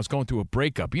year, and I was going through a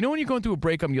breakup. You know when you're going through a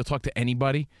breakup and you'll talk to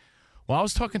anybody? Well, I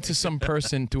was talking to some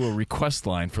person through a request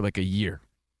line for a year.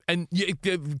 And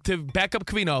to back up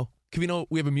Covino,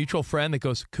 we have a mutual friend that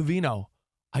goes, Covino,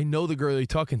 I know the girl you're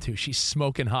talking to. She's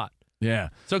smoking hot. Yeah.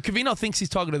 So Covino thinks he's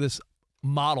talking to this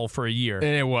model for a year.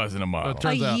 And it wasn't a model.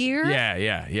 A year?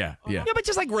 Yeah. Yeah, but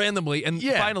just randomly. And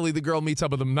finally the girl meets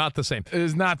up with him. Not the same. It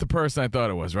is not the person I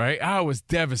thought it was, right? I was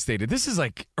devastated. This is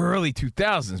early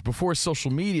 2000s, before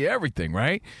social media, everything,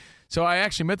 right? So I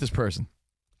actually met this person.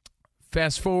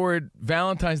 Fast forward,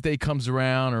 Valentine's Day comes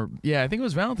around, I think it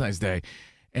was Valentine's Day.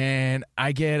 And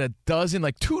I get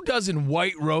 2 dozen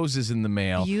white roses in the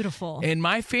mail. Beautiful. And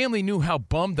my family knew how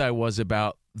bummed I was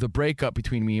about the breakup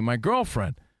between me and my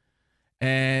girlfriend.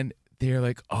 And they're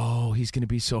like, oh, he's going to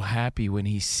be so happy when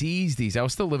he sees these. I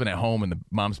was still living at home in the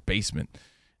mom's basement.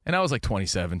 And I was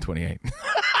 27, 28.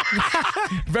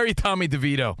 Very Tommy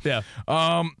DeVito. Yeah.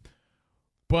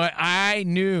 But I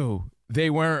knew they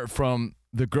weren't from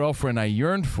the girlfriend I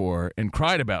yearned for and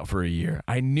cried about for a year.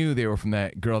 I knew they were from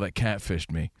that girl that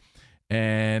catfished me.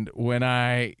 And when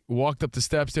I walked up the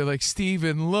steps, they're like,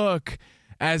 Steven, look.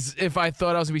 As if I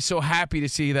thought I was going to be so happy to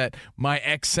see that my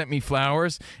ex sent me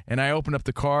flowers. And I opened up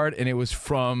the card, and it was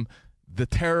from the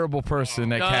terrible person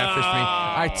that catfished me.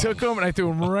 I took them, and I threw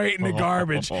them right in the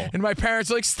garbage. And my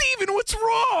parents are like, Steven, what's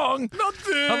wrong?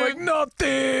 Nothing. I'm like,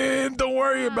 nothing. Don't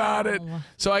worry about it.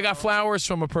 So I got flowers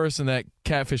from a person that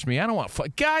catfished me. I don't want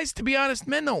guys, to be honest,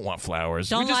 men don't want flowers.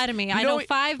 Don't lie to me. I know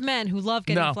 5 men who love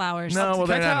getting flowers. No, well,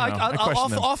 then I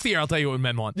don't know. Off the air, I'll tell you what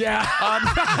men want. Yeah.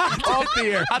 Off the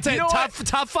air. I'll tell you,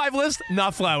 top 5 list,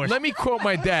 not flowers. Let me quote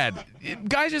my dad.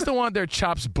 Guys just don't want their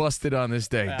chops busted on this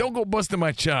day. Yeah. Don't go busting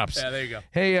my chops. Yeah, there you go.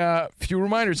 Hey, few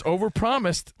reminders.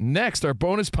 Overpromised. Next, our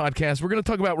bonus podcast. We're going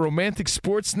to talk about romantic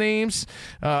sports names,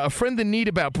 a friend in need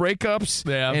about breakups,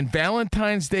 and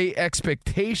Valentine's Day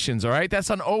expectations. All right,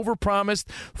 that's on Overpromised.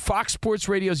 Fox Sports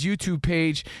Radio's YouTube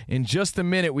page. In just a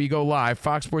minute, we go live.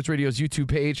 Fox Sports Radio's YouTube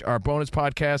page, our bonus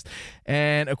podcast,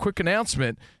 and a quick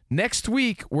announcement. Next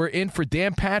week, we're in for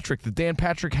Dan Patrick, the Dan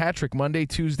Patrick hat trick, Monday,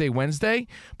 Tuesday, Wednesday.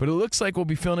 But it looks like we'll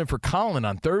be filling in for Colin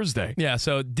on Thursday. Yeah,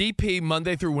 so DP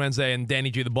Monday through Wednesday, and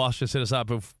Danny G, the boss, just hit us up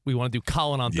if we want to do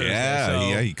Colin on Thursday.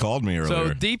 Yeah, he called me earlier.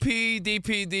 So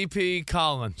DP,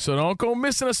 Colin. So don't go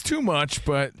missing us too much,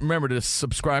 but remember to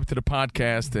subscribe to the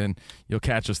podcast, and you'll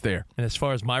catch us there. And as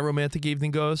far as my romantic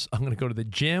evening goes, I'm going to go to the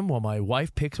gym while my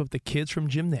wife picks up the kids from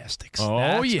gymnastics. Oh,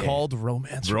 That's yeah. called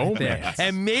romance right there.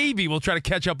 And maybe we'll try to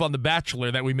catch up on The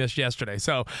Bachelor that we missed yesterday.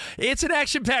 So it's an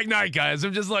action-packed night, guys.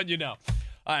 I'm just letting you know.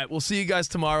 All right, we'll see you guys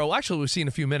tomorrow. Actually, we'll see you in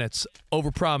a few minutes.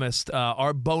 Overpromised.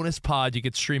 Our bonus pod, you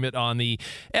can stream it on the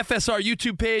FSR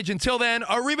YouTube page. Until then,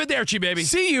 arrivederci, baby.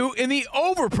 See you in the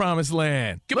Overpromised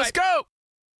land. Goodbye. Let's go.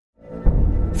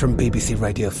 From BBC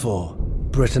Radio 4,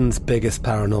 Britain's biggest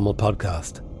paranormal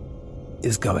podcast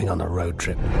is going on a road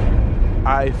trip.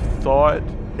 I thought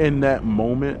in that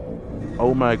moment,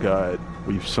 oh my God,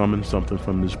 we've summoned something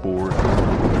from this board.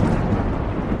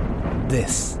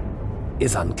 This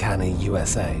is Uncanny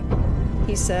USA.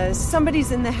 He says,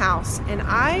 somebody's in the house, and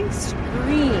I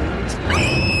screamed.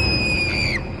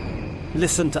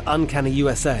 Listen to Uncanny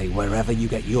USA wherever you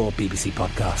get your BBC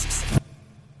podcasts,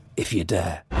 if you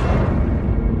dare.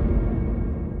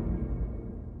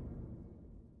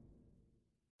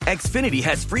 Xfinity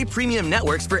has free premium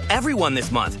networks for everyone this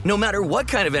month, no matter what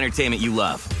kind of entertainment you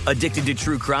love. Addicted to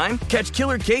true crime? Catch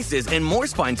killer cases and more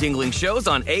spine-tingling shows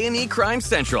on A&E Crime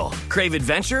Central. Crave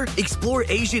adventure? Explore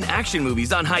Asian action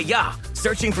movies on Hi-Ya.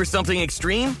 Searching for something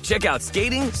extreme? Check out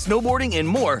skating, snowboarding, and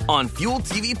more on Fuel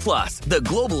TV Plus, the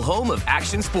global home of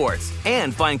action sports.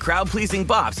 And find crowd-pleasing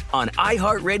bops on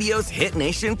iHeartRadio's Hit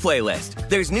Nation playlist.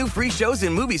 There's new free shows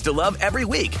and movies to love every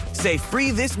week. Say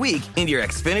free this week in your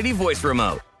Xfinity voice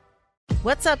remote.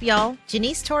 What's up, y'all?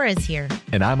 Janice Torres here.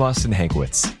 And I'm Austin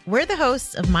Hankwitz. We're the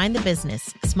hosts of Mind the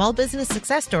Business, Small Business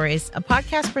Success Stories, a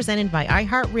podcast presented by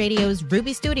iHeartRadio's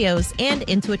Ruby Studios and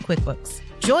Intuit QuickBooks.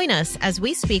 Join us as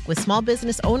we speak with small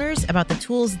business owners about the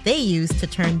tools they use to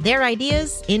turn their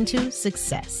ideas into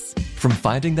success. From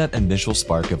finding that initial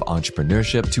spark of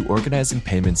entrepreneurship to organizing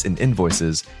payments and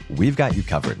invoices, we've got you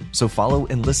covered. So follow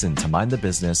and listen to Mind the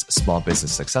Business, Small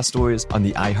Business Success Stories on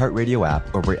the iHeartRadio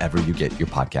app or wherever you get your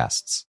podcasts.